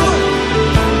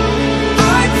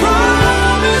 I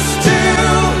promised you.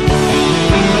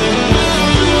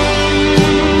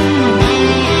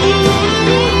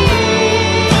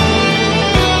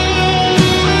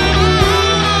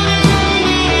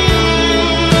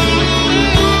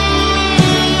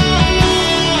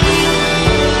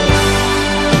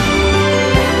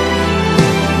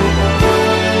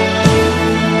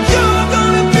 You're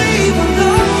gonna be the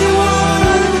lucky one.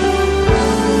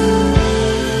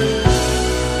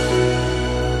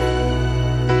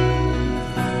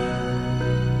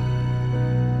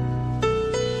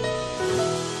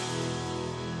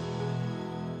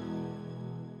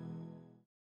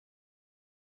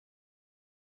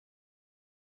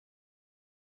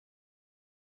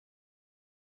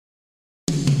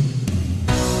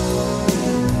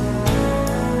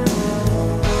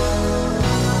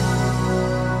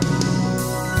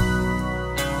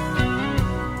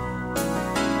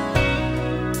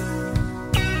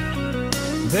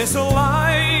 There's a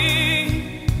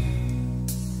light,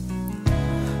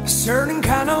 a certain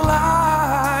kind of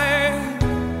light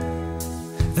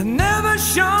that never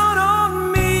shone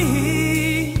on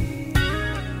me.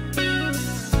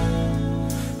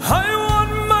 I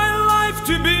want my life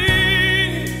to be,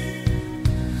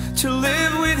 to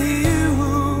live with you,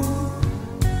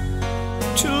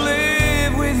 to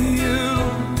live with you.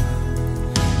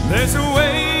 There's a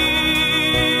way.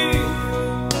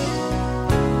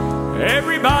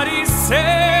 Everybody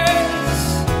says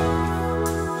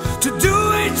to do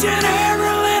each and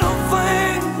every little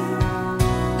thing,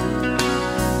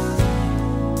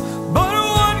 but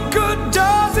what good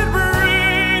does it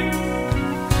bring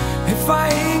if I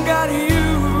ain't got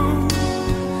you,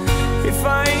 if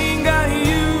I ain't got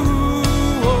you?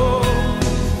 Oh,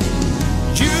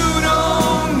 you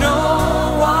don't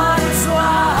know what it's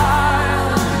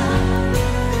like,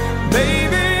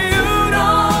 baby.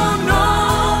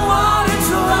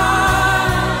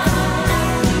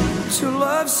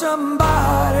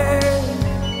 Somebody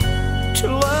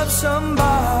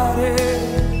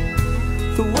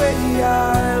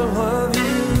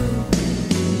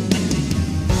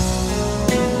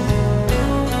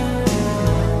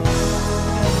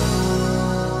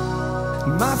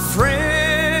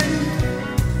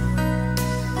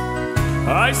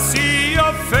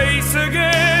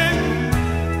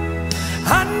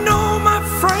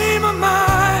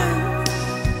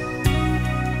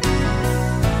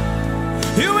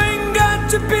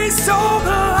to be so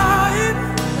blind,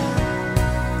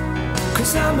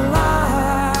 'cause I'm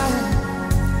blind,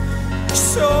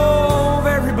 so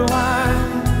very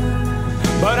blind.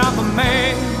 But I'm a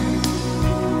man.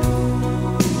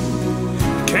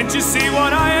 Can't you see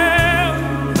what I am?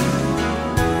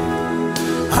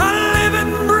 I live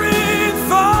and breathe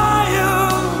fire.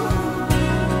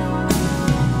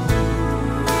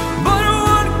 But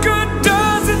what good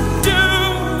does it do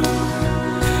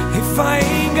if I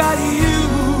ain't got you?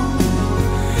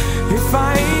 If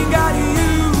I ain't got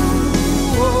you?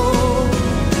 Oh,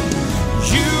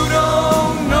 you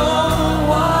don't know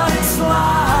what it's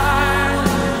like.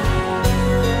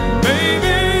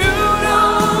 Baby, you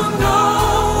don't know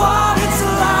what it's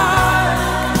like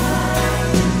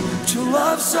to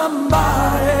love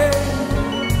somebody,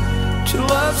 to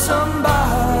love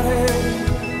somebody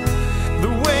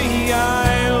the way I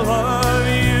love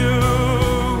you.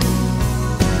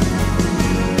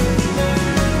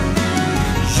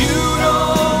 You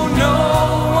don't know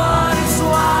what it's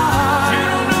like. You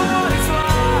don't know what it's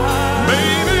like.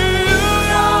 Baby, you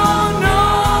don't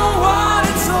know what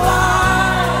it's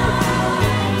like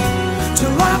to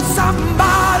love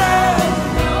somebody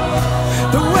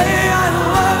the way I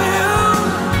love you.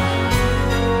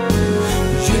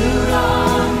 You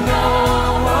don't know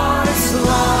what it's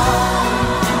like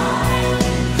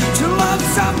to love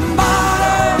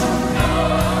somebody,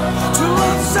 to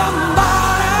love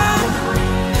somebody.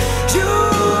 You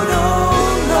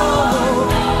don't know,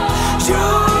 you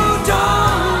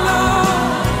don't know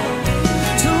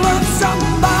to love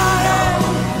somebody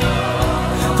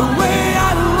the way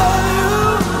I love you.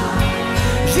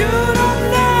 You don't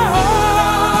know,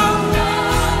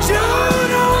 you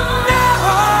don't know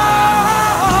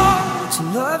to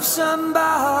love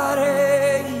somebody,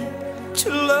 to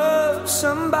love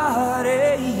somebody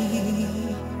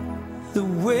the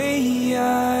way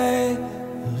I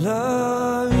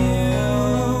love you.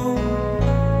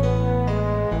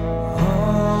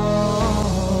 Oh.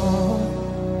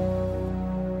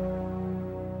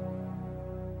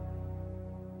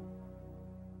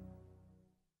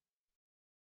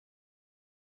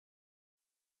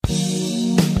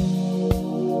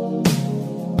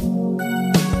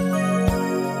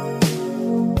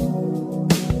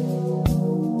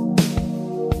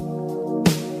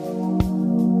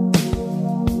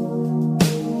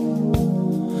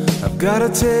 I've gotta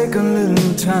take a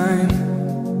little time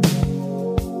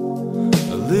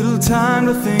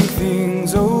to think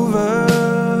things over.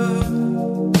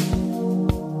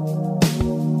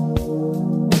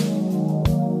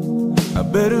 I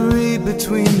better read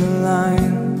between the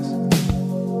lines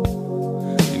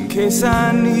in case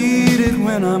I need it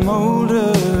when I'm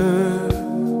older.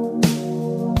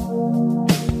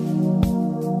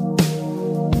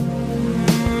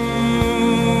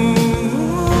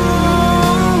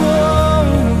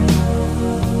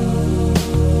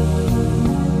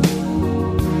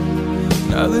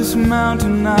 Now this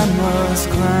mountain I must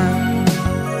climb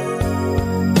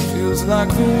feels like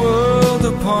the world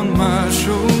upon my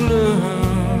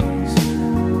shoulders.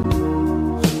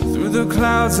 Through the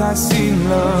clouds I see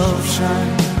love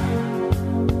shine.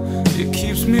 It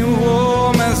keeps me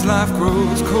warm as life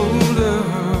grows colder.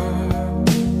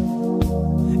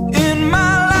 In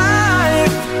my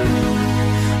life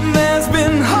there's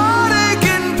been heartache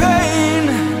and pain.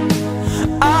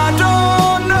 I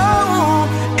don't know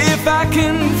if I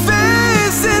can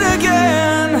face it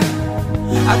again.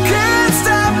 I can't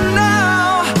stop now.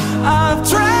 I've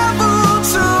traveled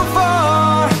too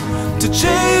far to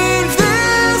change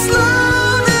this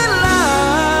lonely life.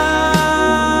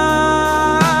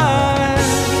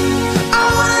 I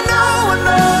wanna know what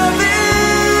love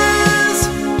is.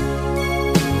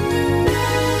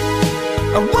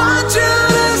 I want you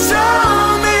to show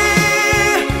me.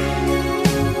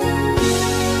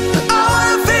 I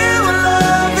wanna feel what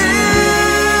love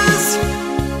is.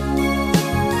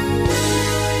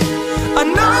 I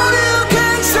know you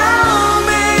can show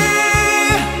me.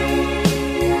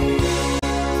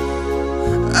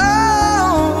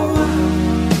 Oh,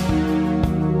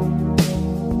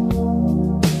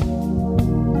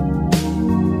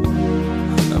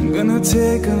 I'm gonna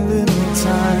take a little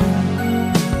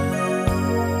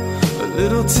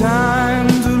time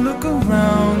to look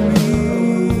around me.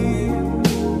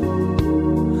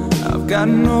 I've got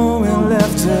nowhere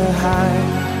left to hide.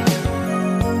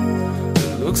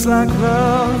 It looks like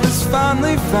love has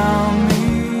finally found me.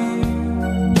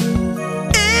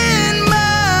 In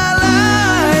my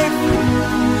life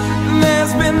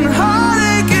there's been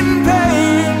heartache and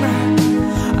pain.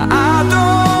 I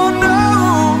don't know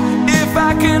if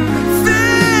I can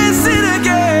face it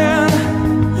again.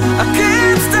 I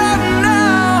can't stop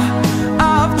now.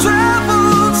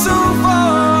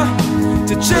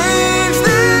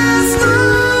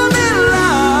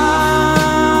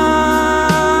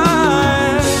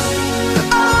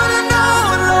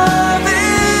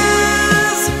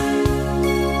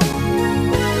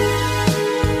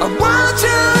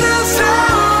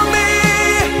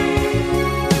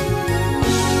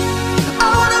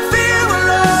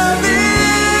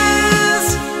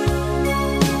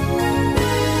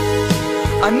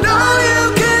 I know you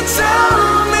can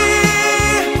tell me.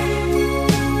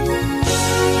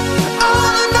 I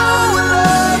wanna know what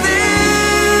love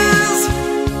is.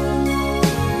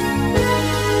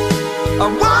 I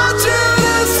want you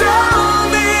to tell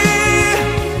me,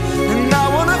 and I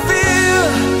wanna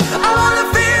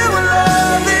feel what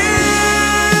love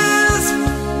is.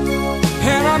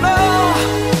 And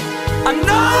I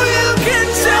know you can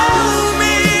tell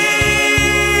me.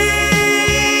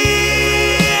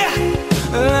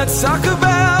 Let's talk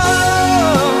about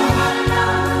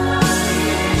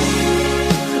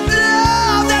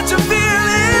love that you feel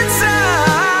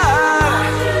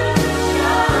inside.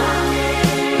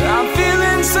 I'm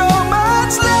feeling so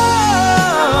much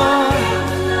love.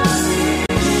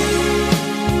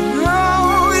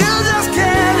 Oh, you just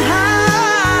can't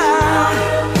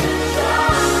hide.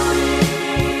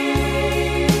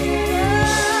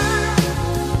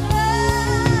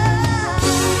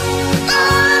 I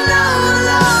know what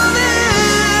love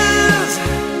is.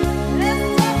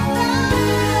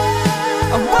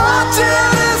 I want you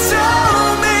to tell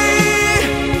me.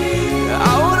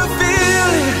 I wanna feel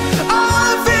it. I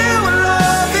wanna feel what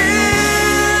love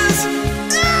is.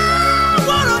 I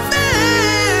wanna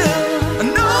feel. I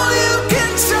know you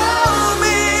can tell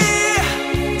me.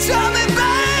 Tell me,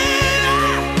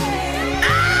 baby.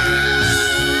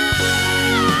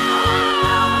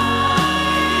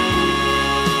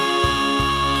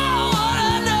 I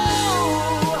wanna know.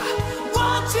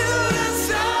 Want you to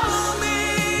tell me.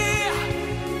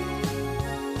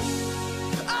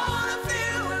 I wanna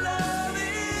feel what love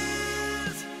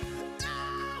is. I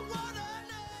wanna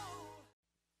know.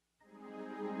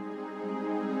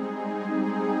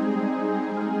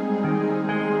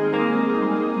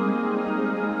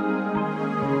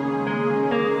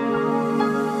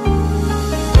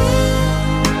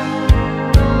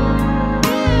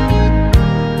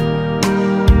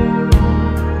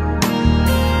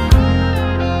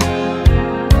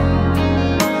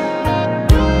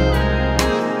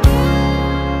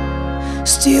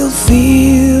 Still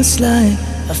feels like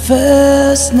our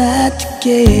first night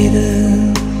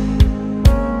together.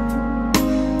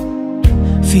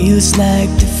 Feels like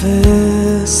the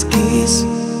first kiss.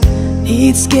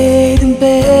 It's getting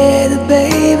better,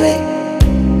 baby.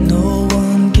 No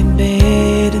one can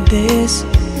better this.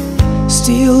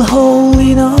 Still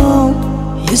holding on,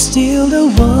 you're still the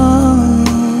one.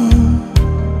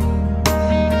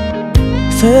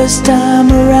 First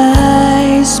time our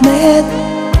eyes met,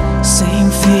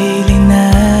 same feeling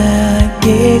I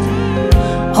get,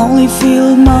 only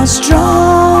feel much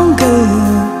stronger.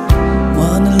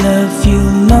 Wanna love you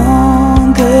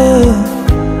longer.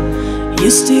 You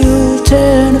still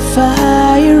turn the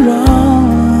fire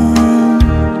on.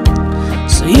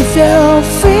 So if you're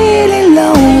feeling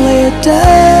lonely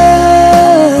down,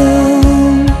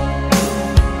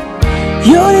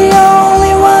 you're the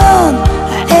only one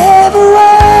I ever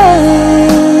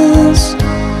was.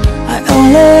 I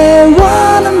only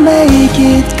wanna make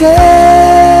it good.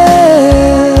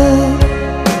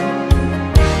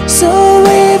 So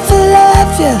if I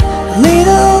love you a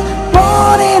little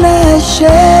more than I should,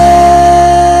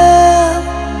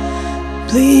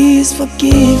 please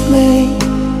forgive me.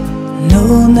 No,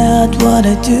 not what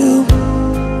I do.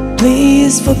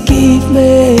 Please forgive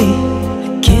me.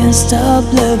 I can't stop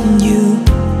loving you.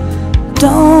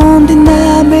 Don't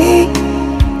deny me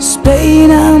this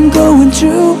pain I'm going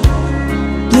through.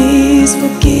 Please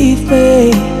forgive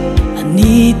me. I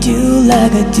need you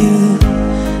like I do.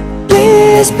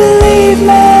 Please believe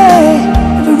me.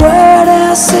 Every word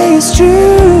I say is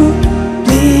true.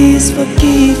 Please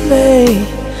forgive me.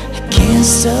 I can't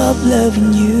stop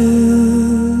loving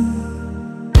you.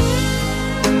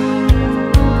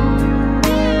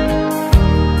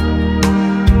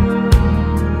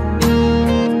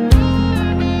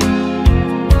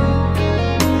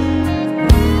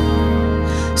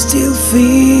 Still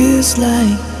feels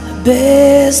like the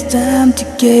best time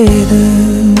together.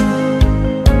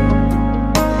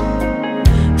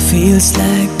 Feels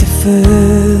like the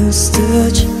first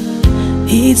touch.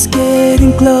 It's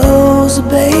getting closer,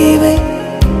 baby.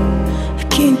 I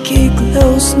can't get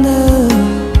close now.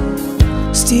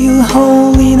 Still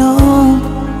holding on.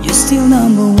 You're still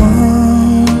number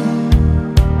one.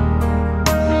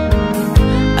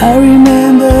 I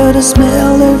remember the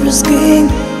smell of your skin.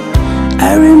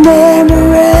 I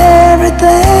remember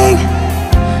everything.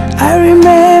 I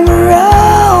remember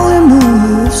all your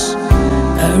moves.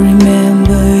 I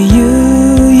remember you,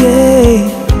 yeah.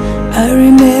 I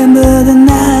remember the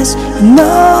nights,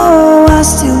 no, I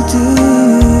still do.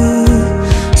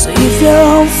 So if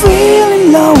you're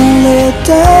feeling lonely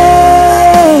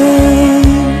down,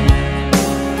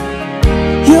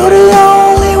 you're the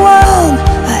only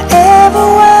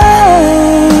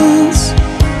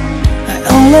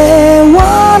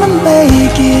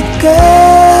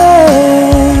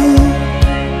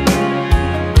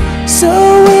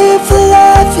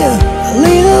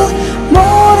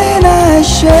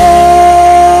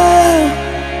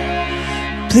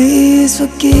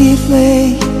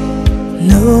me,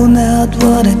 know not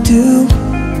what I do.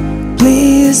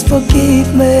 Please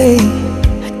forgive me,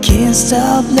 I can't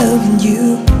stop loving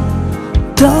you.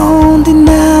 Don't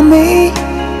deny me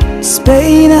this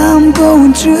pain I'm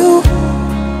going through.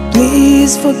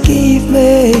 Please forgive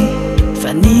me if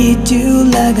I need you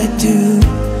like I do.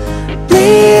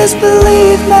 Please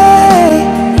believe me,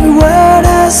 every word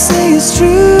I say is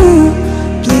true.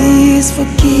 Please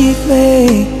forgive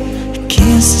me, I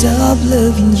can't stop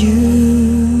loving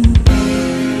you.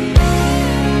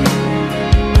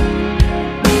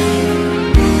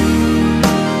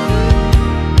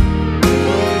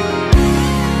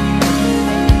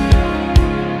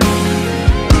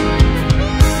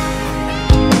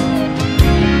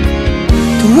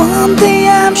 One thing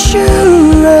I'm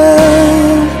sure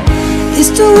of is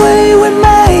the way we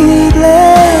made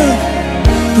love.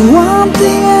 The one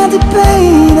thing I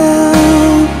depend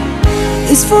on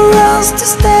is for us to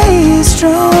stay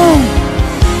strong.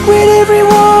 With every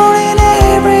word and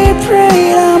every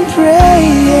prayer I'm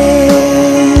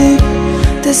praying.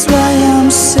 That's why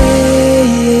I'm saying,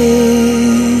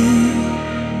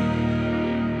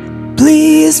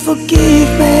 please forgive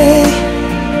me,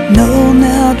 know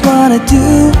not what I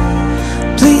do.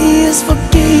 Please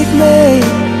forgive me,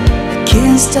 I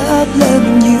can't stop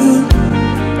loving you.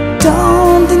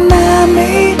 Don't deny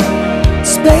me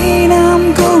this pain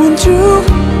I'm going through.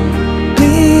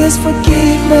 Please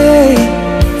forgive me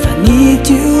if I need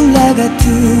you like I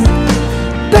do.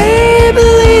 Baby,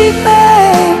 believe me,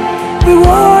 every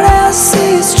word I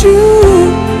say is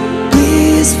true.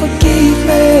 Please forgive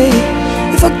me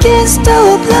if I can't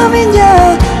stop loving you.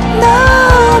 No,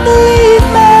 believe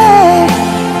me,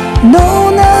 know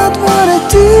not what I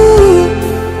do.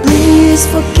 Please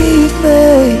forgive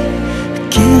me, I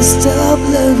can't stop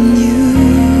loving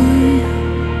you.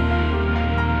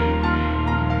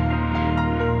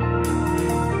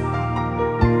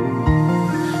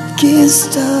 Can't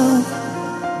stop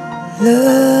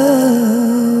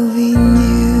loving you.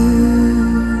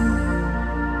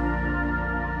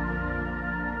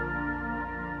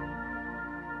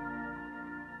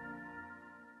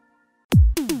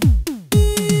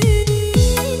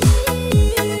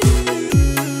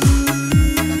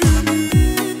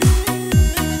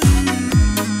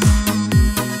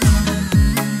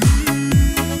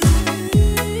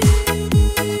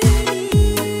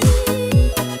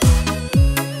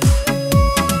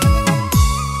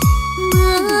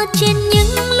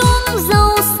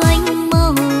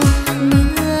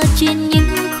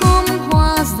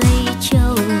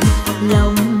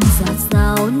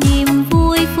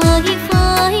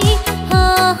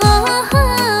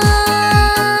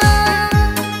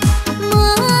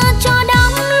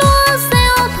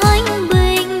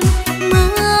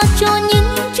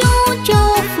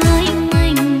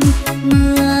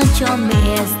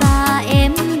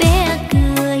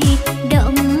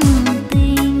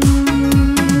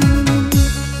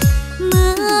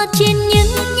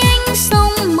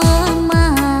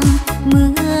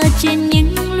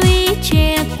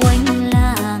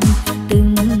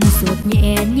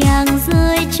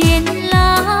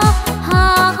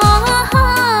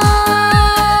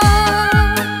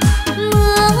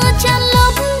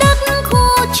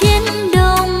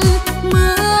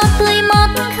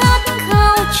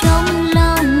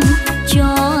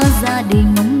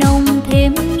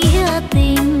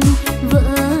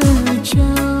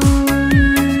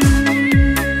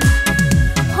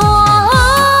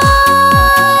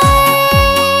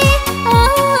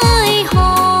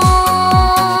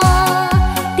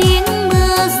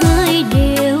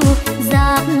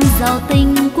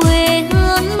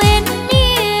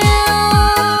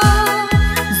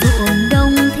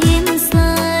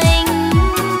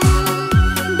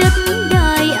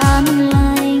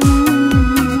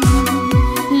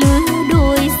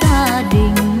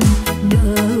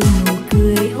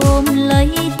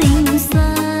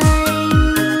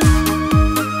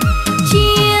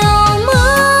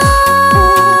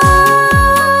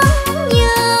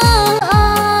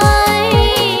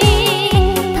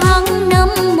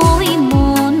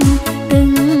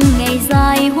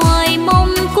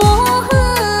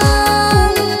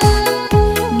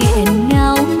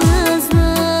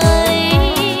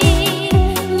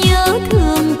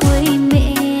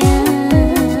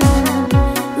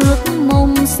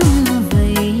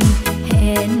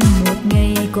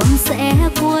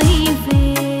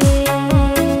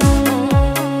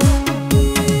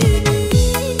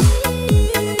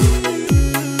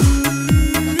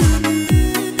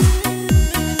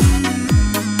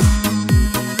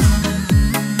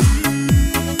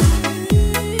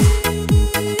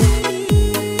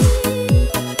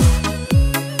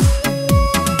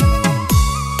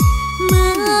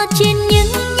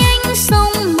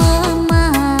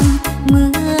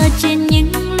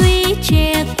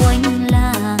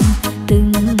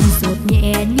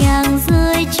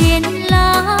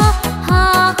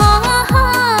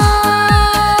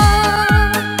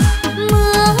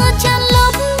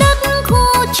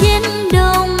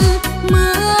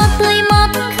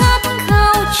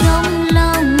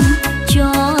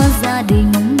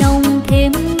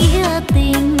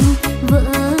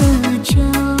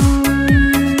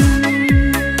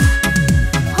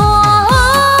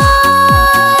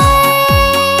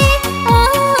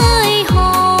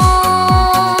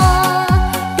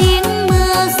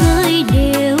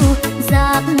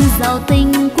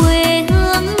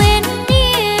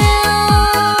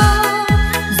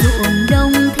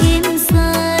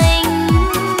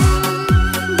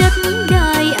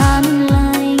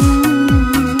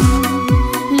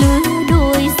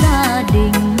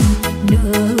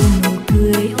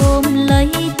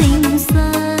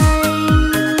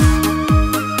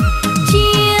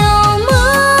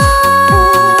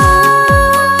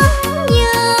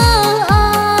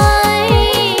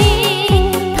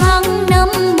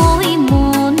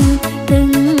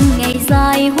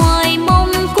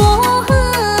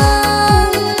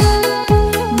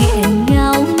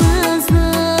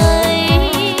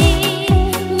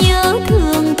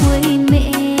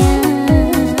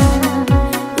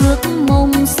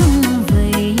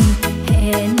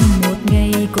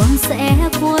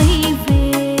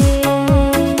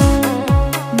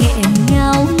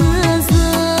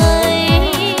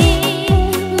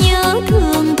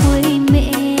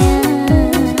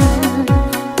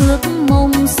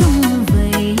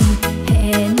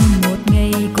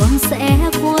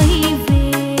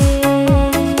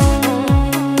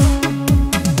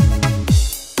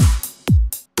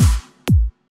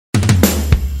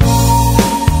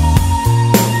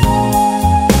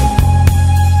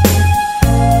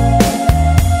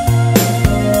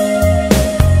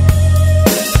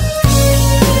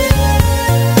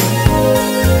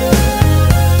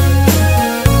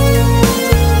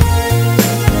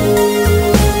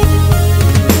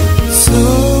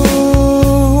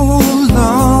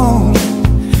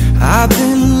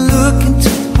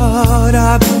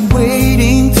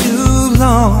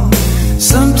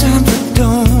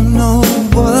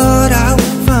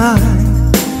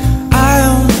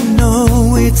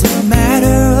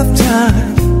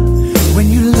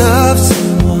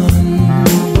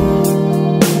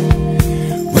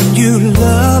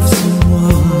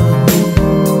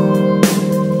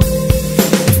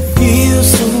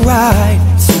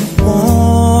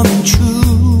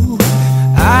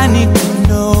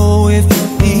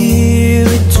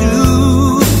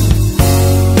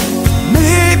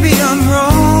 I'm wrong.